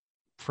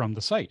from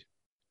the site.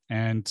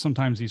 And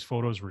sometimes these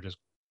photos were just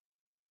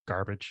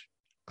garbage,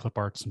 clip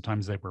art.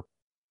 Sometimes they were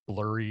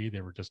blurry.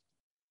 They were just,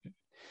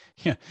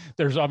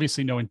 there's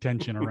obviously no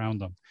intention around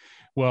them.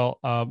 Well,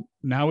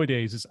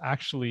 nowadays it's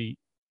actually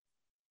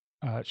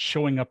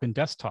showing up in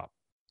desktop.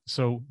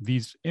 So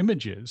these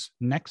images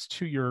next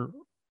to your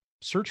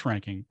search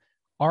ranking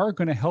are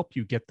going to help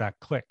you get that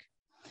click.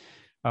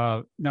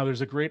 Now,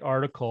 there's a great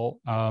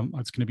article,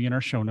 it's going to be in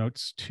our show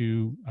notes,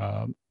 to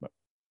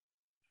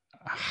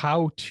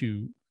how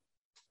to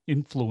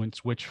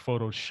influence which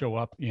photos show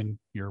up in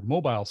your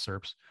mobile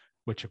SERPs,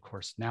 which of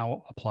course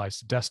now applies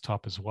to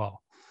desktop as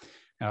well.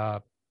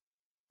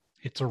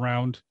 It's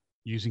around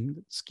using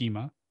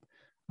schema,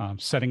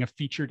 setting a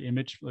featured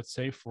image, let's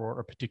say, for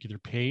a particular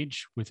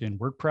page within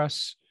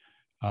WordPress.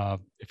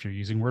 If you're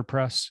using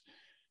WordPress,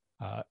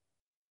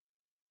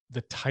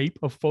 the type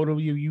of photo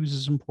you use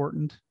is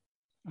important.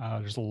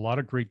 There's a lot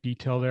of great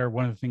detail there.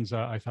 One of the things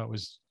I thought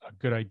was a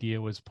good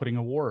idea was putting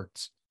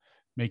awards,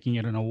 making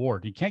it an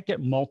award. You can't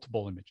get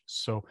multiple images.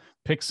 So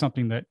pick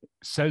something that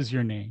says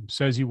your name,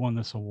 says you won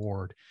this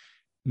award,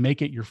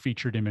 make it your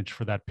featured image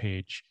for that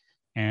page.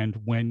 And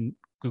when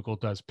Google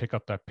does pick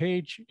up that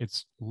page,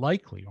 it's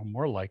likely or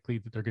more likely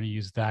that they're going to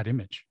use that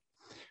image.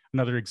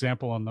 Another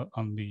example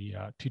on the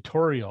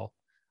tutorial,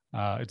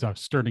 it's a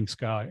Sterling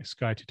Sky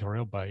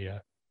tutorial by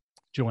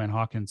Joanne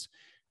Hawkins,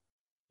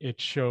 it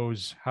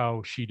shows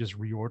how she just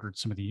reordered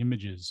some of the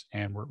images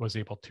and was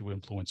able to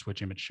influence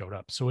which image showed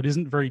up. So it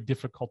isn't very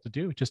difficult to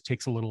do. It just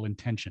takes a little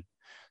intention.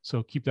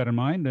 So keep that in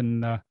mind,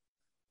 and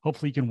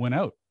hopefully you can win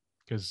out,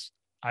 because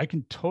I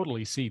can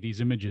totally see these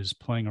images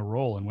playing a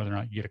role in whether or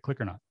not you get a click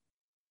or not.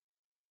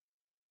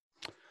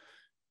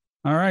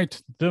 All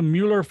right, the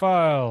Mueller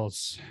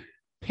files.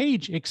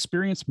 Page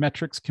experience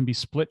metrics can be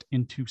split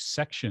into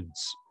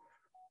sections.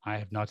 I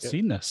have not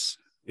seen this.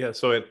 Yeah,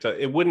 so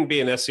it wouldn't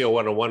be an SEO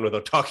 101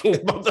 without talking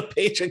about the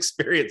page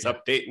experience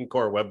update in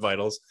Core Web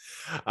Vitals.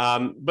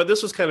 But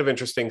this was kind of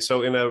interesting.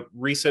 So in a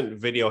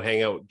recent video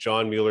hangout,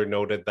 John Mueller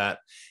noted that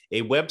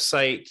a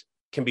website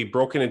can be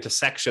broken into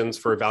sections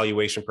for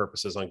evaluation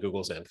purposes on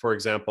Google's end. For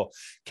example,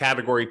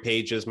 category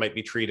pages might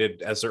be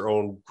treated as their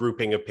own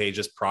grouping of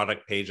pages,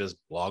 product pages,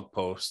 blog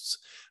posts,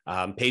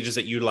 pages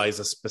that utilize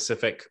a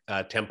specific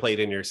template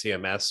in your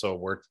CMS, so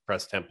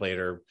WordPress template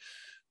or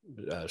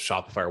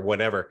Shopify or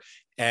whatever.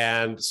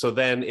 And so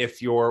then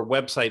if your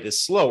website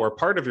is slow, or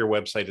part of your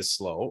website is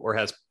slow or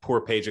has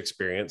poor page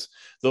experience,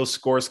 those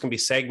scores can be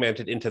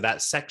segmented into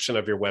that section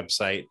of your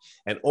website,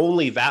 and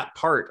only that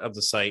part of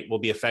the site will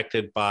be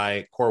affected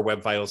by Core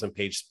Web Vitals and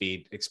page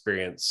speed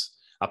experience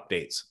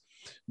updates,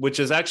 which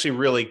is actually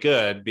really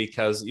good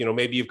because, you know,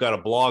 maybe you've got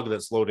a blog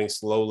that's loading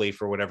slowly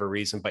for whatever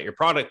reason, but your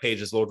product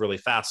pages load really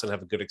fast and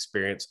have a good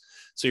experience.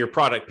 So your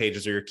product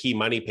pages or your key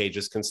money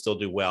pages can still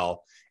do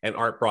well and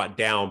aren't brought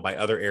down by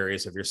other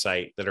areas of your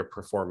site that are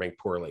performing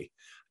poorly,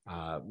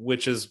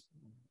 which is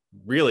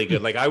really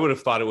good. Like, I would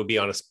have thought it would be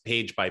on a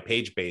page by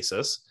page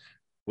basis,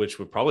 which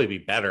would probably be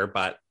better,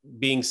 but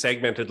being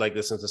segmented like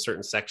this into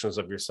certain sections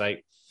of your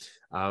site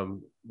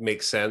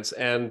makes sense.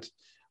 And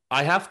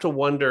I have to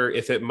wonder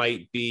if it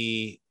might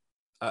be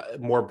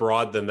more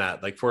broad than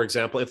that. Like, for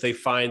example, if they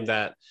find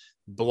that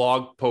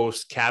blog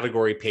post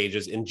category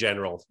pages in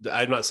general,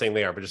 I'm not saying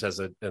they are, but just as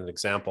an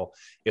example,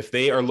 if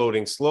they are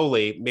loading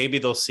slowly, maybe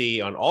they'll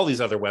see on all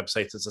these other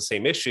websites it's the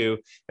same issue.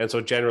 And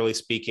so generally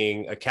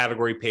speaking, a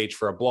category page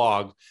for a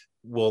blog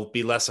will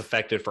be less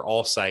affected for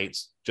all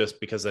sites just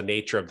because of the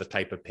nature of the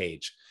type of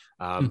page.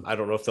 I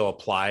don't know if they'll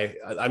apply.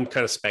 I'm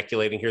kind of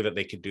speculating here that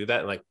they could do that.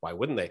 And like, why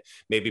wouldn't they?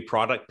 Maybe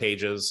product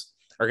pages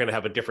are going to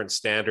have a different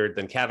standard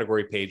than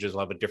category pages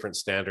will have a different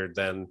standard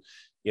than,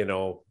 you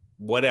know,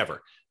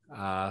 whatever.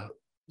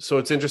 So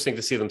it's interesting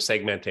to see them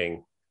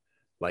segmenting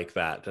like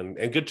that,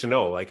 and good to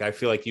know. Like, I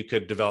feel like you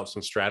could develop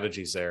some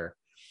strategies there.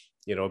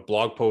 You know,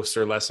 blog posts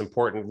are less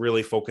important.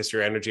 Really focus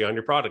your energy on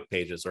your product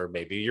pages, or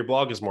maybe your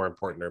blog is more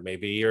important, or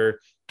maybe your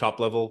top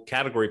level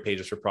category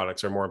pages for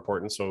products are more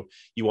important. So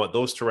you want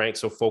those to rank.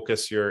 So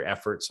focus your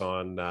efforts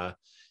on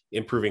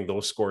improving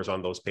those scores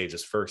on those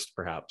pages first,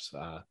 perhaps.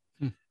 A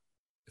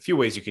few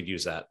ways you could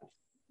use that.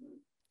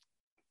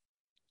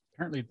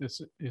 Apparently this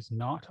is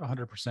not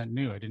 100%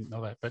 new. I didn't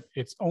know that, but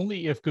it's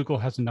only if Google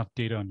has enough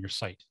data on your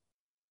site.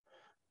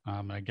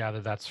 I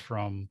gather that's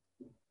from,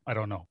 I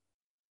don't know,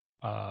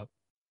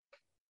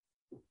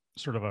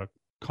 sort of a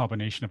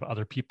combination of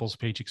other people's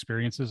page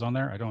experiences on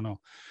there. I don't know.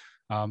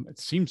 It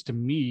seems to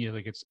me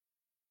like it's.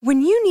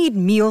 When you need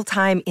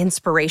mealtime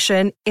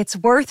inspiration, it's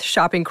worth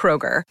shopping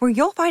Kroger, where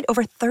you'll find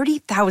over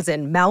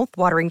 30,000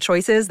 mouth-watering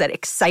choices that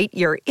excite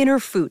your inner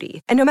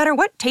foodie. And no matter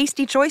what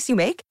tasty choice you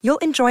make, you'll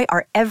enjoy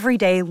our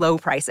everyday low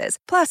prices,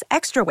 plus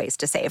extra ways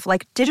to save,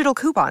 like digital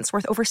coupons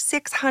worth over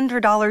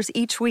 $600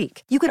 each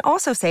week. You can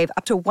also save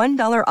up to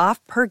 $1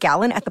 off per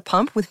gallon at the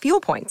pump with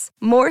fuel points.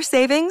 More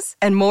savings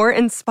and more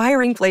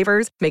inspiring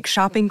flavors make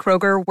shopping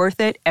Kroger worth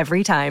it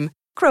every time.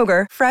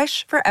 Kroger,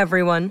 fresh for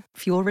everyone.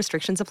 Fuel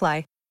restrictions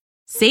apply.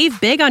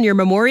 Save big on your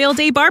Memorial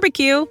Day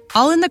barbecue,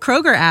 all in the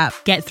Kroger app.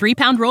 Get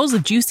 3-pound rolls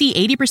of juicy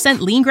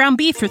 80% lean ground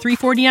beef for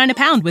 $3.49 a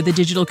pound with a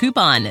digital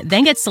coupon.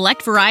 Then get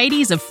select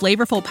varieties of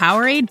flavorful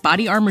Powerade,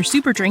 Body Armor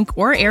Super Drink,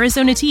 or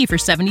Arizona tea for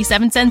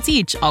 77 cents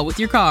each, all with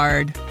your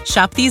card.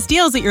 Shop these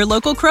deals at your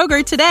local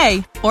Kroger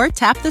today, or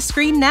tap the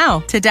screen now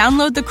to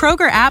download the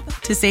Kroger app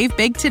to save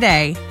big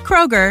today.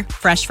 Kroger,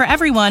 fresh for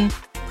everyone.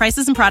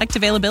 Prices and product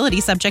availability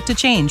subject to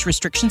change.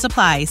 Restrictions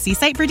apply. See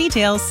site for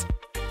details.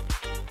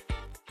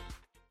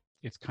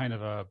 It's kind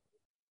of a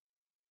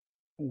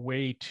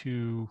way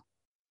to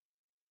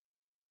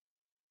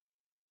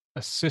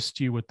assist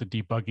you with the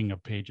debugging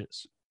of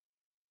pages.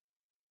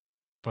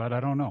 But I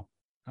don't know.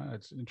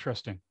 It's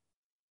interesting.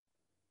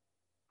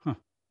 Huh.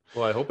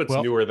 Well, I hope it's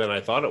newer than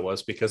I thought it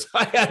was, because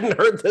I hadn't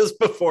heard this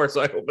before.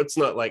 So I hope it's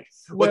not like,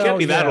 it can't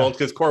be that old,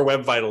 because Core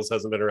Web Vitals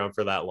hasn't been around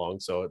for that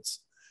long. So it's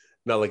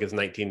not like it's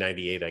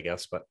 1998, I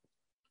guess. But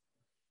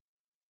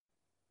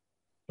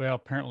well,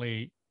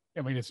 apparently,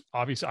 I mean, it's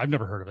obvious. I've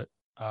never heard of it.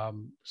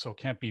 So it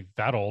can't be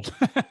that old.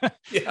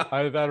 Yeah.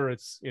 Either that, or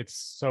it's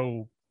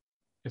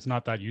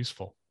not that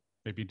useful.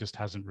 Maybe it just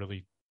hasn't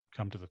really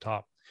come to the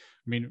top.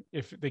 I mean,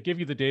 if they give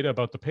you the data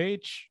about the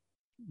page,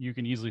 you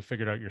can easily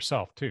figure it out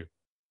yourself too.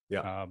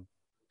 Yeah.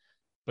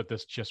 But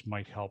this just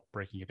might help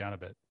breaking it down a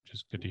bit, which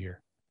is good to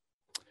hear.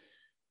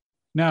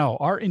 Now,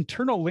 are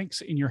internal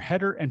links in your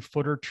header and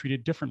footer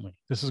treated differently?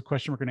 This is a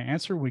question we're going to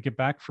answer when we get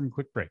back from a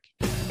quick break.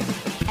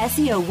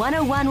 SEO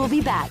 101 will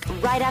be back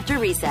right after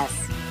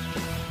recess.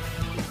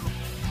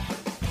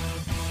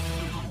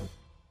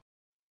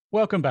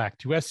 Welcome back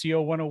to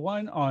SEO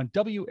 101 on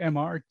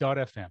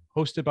WMR.FM,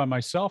 hosted by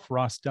myself,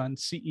 Ross Dunn,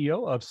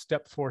 CEO of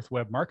Stepforth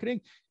Web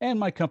Marketing, and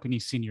my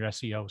company's senior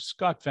SEO,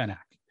 Scott Van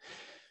Ack.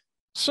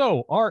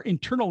 So, are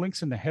internal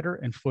links in the header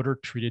and footer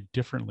treated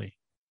differently?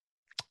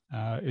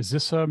 Is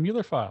this a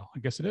Mueller file? I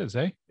guess it is,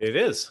 eh? It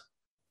is.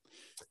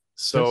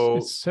 So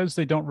it says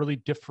they don't really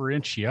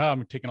differentiate.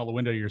 I'm taking all the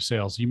wind out of your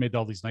sails. You made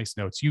all these nice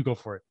notes. You go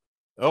for it.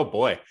 Oh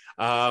boy,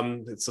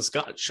 it's a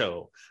Scott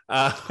show.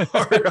 Well,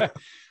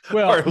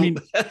 I mean,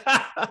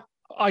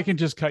 I can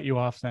just cut you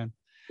off then.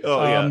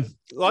 Oh yeah.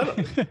 Well,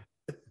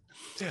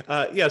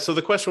 yeah. So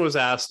the question was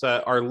asked: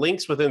 are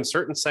links within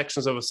certain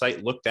sections of a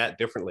site looked at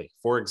differently?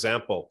 For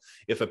example,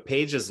 if a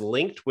page is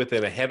linked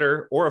within a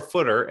header or a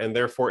footer and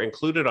therefore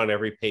included on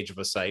every page of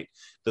a site,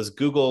 does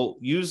Google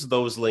use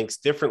those links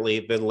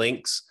differently than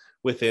links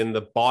within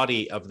the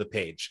body of the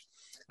page?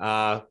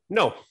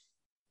 No.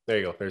 There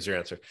you go. There's your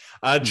answer.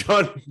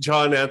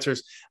 John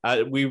answers,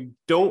 we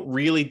don't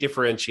really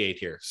differentiate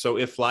here. So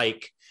if and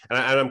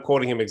I'm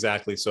quoting him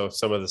exactly, so if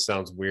some of this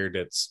sounds weird,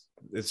 it's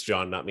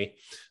John, not me.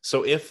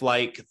 So if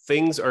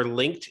things are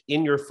linked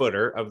in your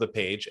footer of the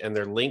page and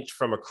they're linked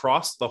from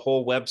across the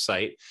whole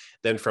website,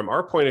 then from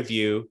our point of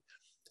view,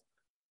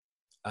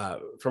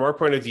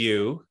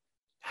 you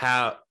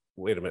have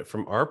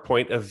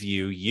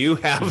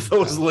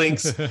those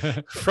links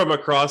from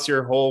across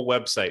your whole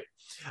website.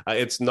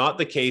 It's not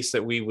the case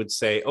that we would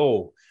say,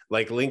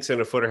 links in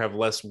a footer have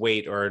less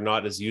weight or are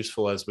not as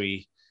useful as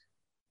we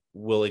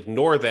will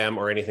ignore them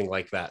or anything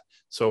like that.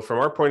 So from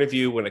our point of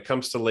view, when it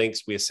comes to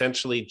links, we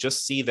essentially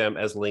just see them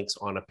as links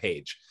on a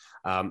page.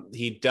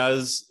 He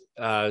does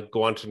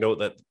go on to note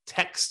that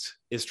text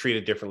is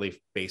treated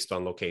differently based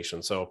on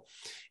location. So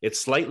it's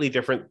slightly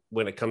different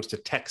when it comes to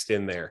text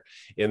in there,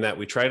 in that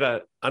we try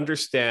to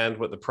understand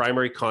what the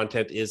primary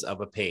content is of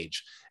a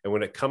page. And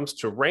when it comes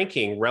to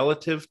ranking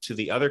relative to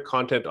the other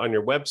content on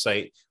your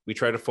website, we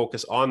try to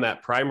focus on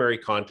that primary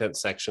content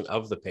section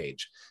of the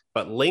page.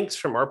 But links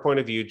from our point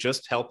of view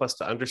just help us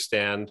to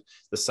understand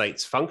the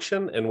site's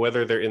function and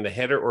whether they're in the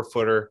header or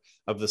footer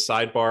of the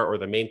sidebar or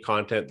the main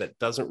content. That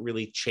doesn't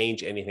really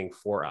change anything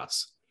for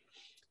us.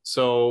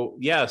 So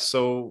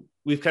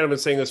we've kind of been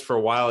saying this for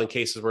a while in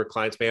cases where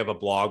clients may have a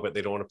blog, but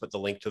they don't want to put the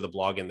link to the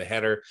blog in the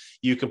header.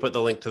 You can put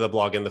the link to the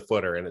blog in the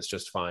footer and it's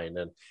just fine.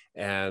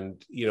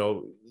 And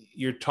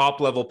your top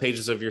level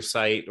pages of your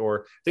site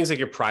or things like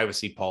your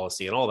privacy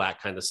policy and all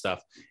that kind of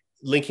stuff,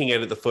 linking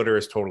it at the footer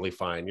is totally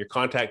fine. Your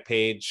contact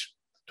page,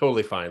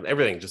 totally fine.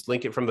 Everything, just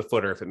link it from the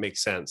footer if it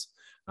makes sense.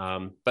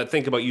 But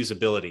think about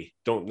usability.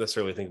 Don't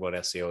necessarily think about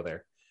SEO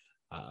there.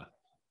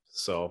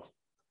 So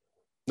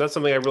not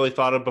something I really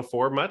thought of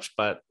before much,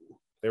 but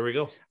there we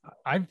go.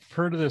 I've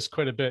heard of this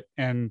quite a bit,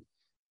 and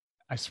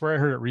I swear I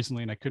heard it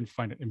recently, and I couldn't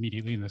find it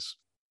immediately in this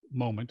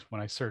moment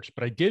when I searched,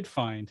 but I did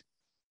find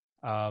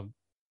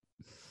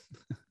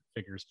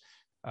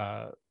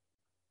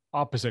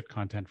opposite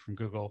content from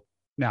Google.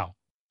 Now,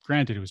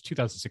 granted, it was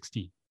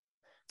 2016,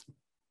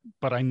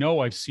 but I know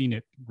I've seen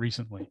it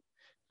recently.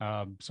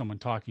 Someone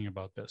talking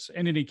about this.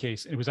 In any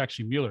case, it was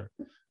actually Mueller,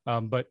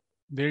 but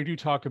they do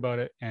talk about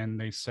it, and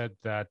they said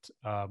that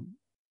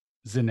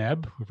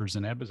Zeneb, whoever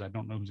Zeneb is, I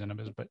don't know who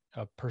Zeneb is, but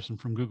a person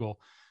from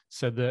Google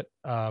said that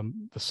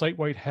the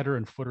site-wide header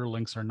and footer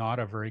links are not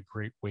a very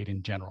great weight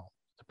in general.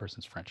 The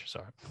person's French,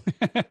 sorry.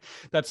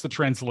 That's the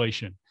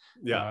translation.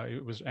 Yeah,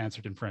 it was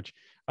answered in French.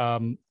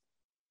 And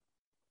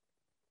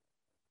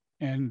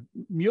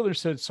Mueller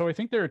said, so I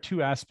think there are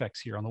two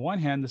aspects here. On the one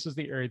hand, this is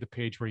the area of the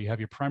page where you have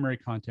your primary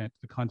content.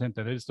 The content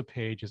that is the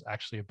page is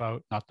actually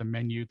about not the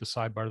menu, the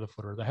sidebar, the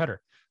footer, or the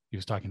header. He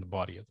was talking the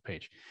body of the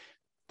page.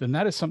 Then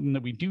that is something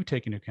that we do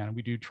take into account, and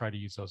we do try to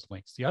use those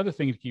links. The other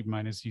thing to keep in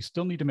mind is you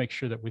still need to make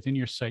sure that within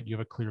your site, you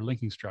have a clear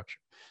linking structure.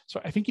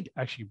 So I think he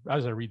actually,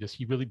 as I read this,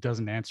 he really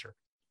doesn't answer.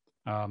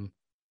 When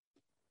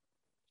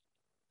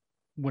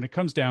it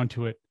comes down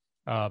to it,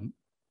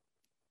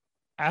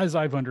 as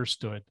I've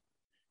understood,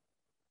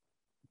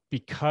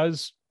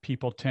 because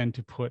people tend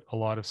to put a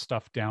lot of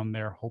stuff down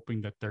there,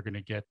 hoping that they're going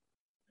to get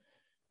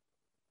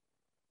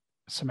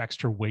some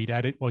extra weight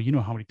at it. Well, you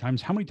know how many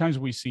times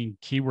have we seen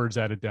keywords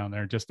added down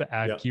there just to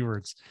add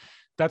keywords?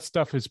 That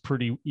stuff is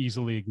pretty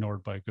easily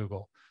ignored by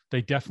Google.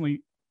 They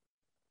definitely,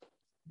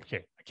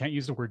 I can't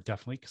use the word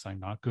definitely because I'm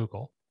not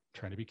Google. I'm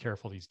trying to be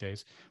careful these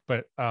days,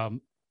 but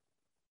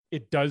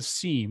it does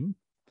seem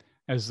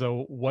as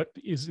though what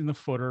is in the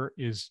footer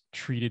is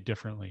treated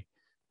differently.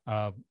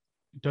 It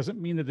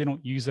doesn't mean that they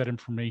don't use that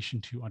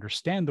information to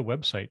understand the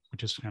website,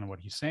 which is kind of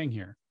what he's saying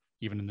here,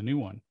 even in the new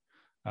one,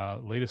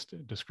 latest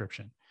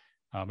description.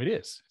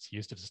 It's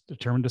used to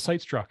determine the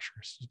site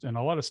structures and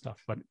a lot of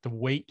stuff, but the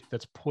weight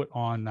that's put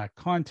on that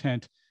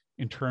content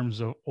in terms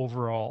of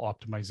overall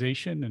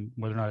optimization and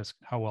whether or not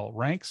how well it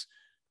ranks,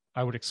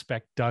 I would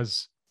expect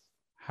does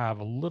have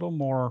there's a little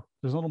more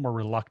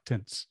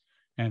reluctance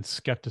and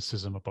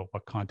skepticism about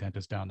what content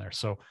is down there.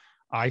 So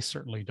I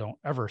certainly don't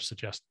ever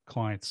suggest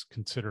clients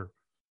consider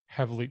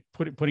heavily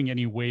putting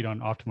any weight on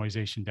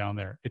optimization down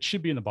there. It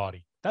should be in the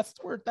body. That's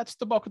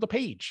the bulk of the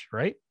page,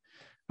 right?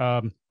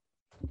 Perhaps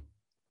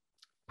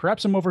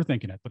I'm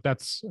overthinking it, but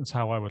that's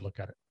how I would look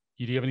at it.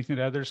 Do you have anything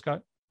to add there,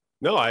 Scott?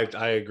 No, I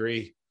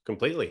agree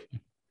completely.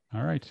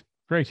 All right,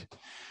 great.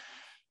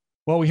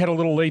 Well, we had a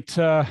little late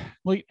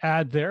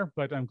ad there,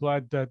 but I'm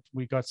glad that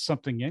we got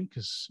something in,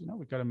 because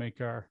we got to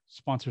make our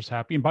sponsors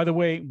happy. And by the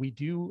way, we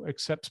do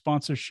accept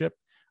sponsorship.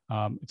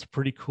 It's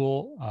pretty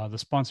cool. The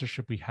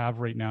sponsorship we have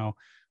right now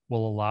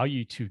will allow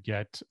you to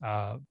get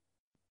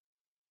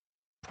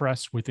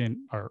press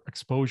within our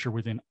exposure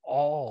within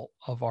all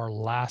of our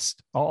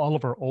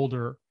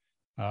older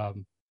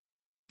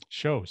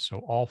shows. So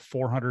all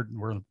 400,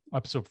 we're on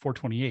episode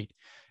 428.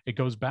 It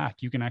goes back.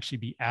 You can actually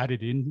be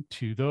added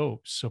into those.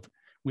 So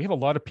we have a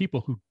lot of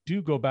people who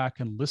do go back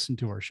and listen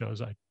to our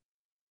shows. I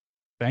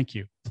thank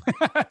you.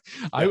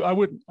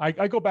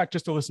 I go back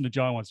just to listen to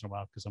John once in a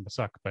while because I'm a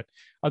suck. But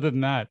other than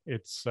that,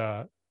 it's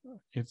kind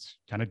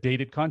of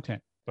dated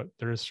content, but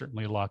there is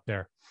certainly a lot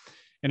there.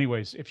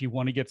 Anyways, if you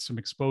want to get some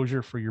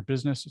exposure for your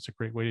business, it's a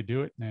great way to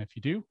do it. And if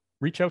you do,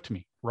 reach out to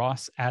me,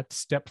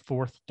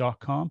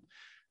 ross@stepforth.com,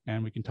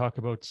 and we can talk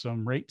about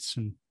some rates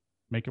and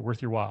make it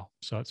worth your while.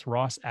 So it's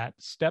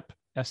ross@step,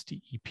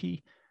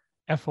 STEPFORTH,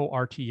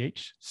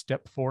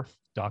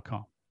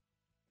 stepforth.com.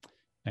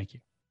 Thank you.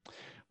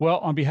 Well,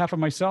 on behalf of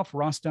myself,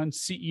 Ross Dunn,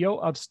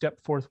 CEO of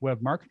Stepforth Web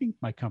Marketing,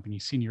 my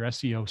company's senior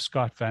SEO,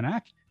 Scott Van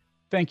Ack,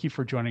 thank you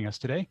for joining us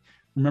today.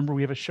 Remember,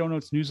 we have a show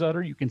notes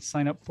newsletter you can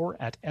sign up for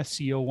at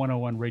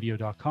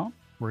SEO101radio.com,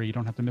 where you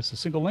don't have to miss a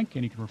single link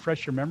and you can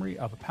refresh your memory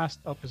of a past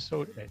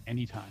episode at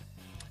any time.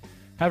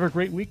 Have a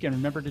great week, and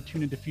remember to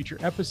tune into future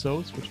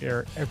episodes, which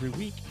air every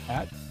week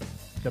at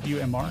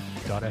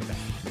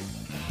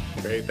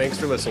WMR.fm. Great. Thanks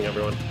for listening,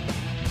 everyone.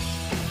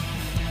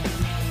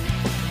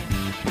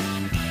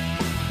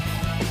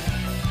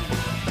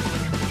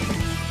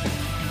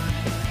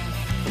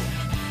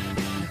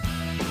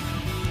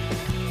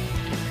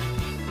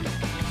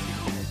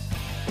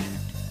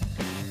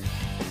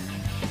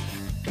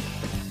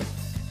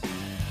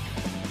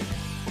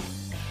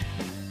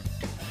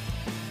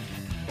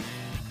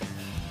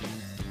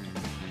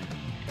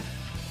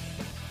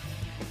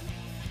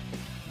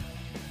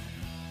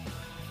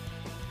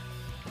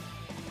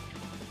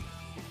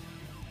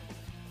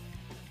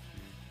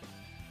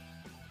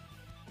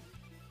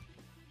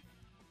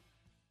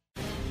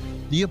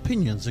 The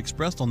opinions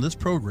expressed on this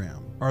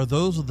program are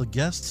those of the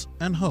guests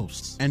and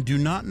hosts and do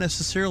not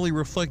necessarily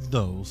reflect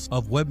those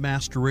of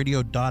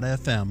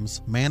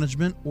WebmasterRadio.fm's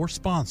management or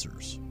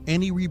sponsors.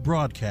 Any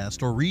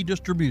rebroadcast or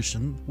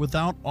redistribution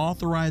without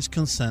authorized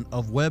consent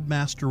of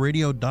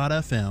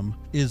WebmasterRadio.fm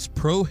is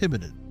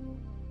prohibited.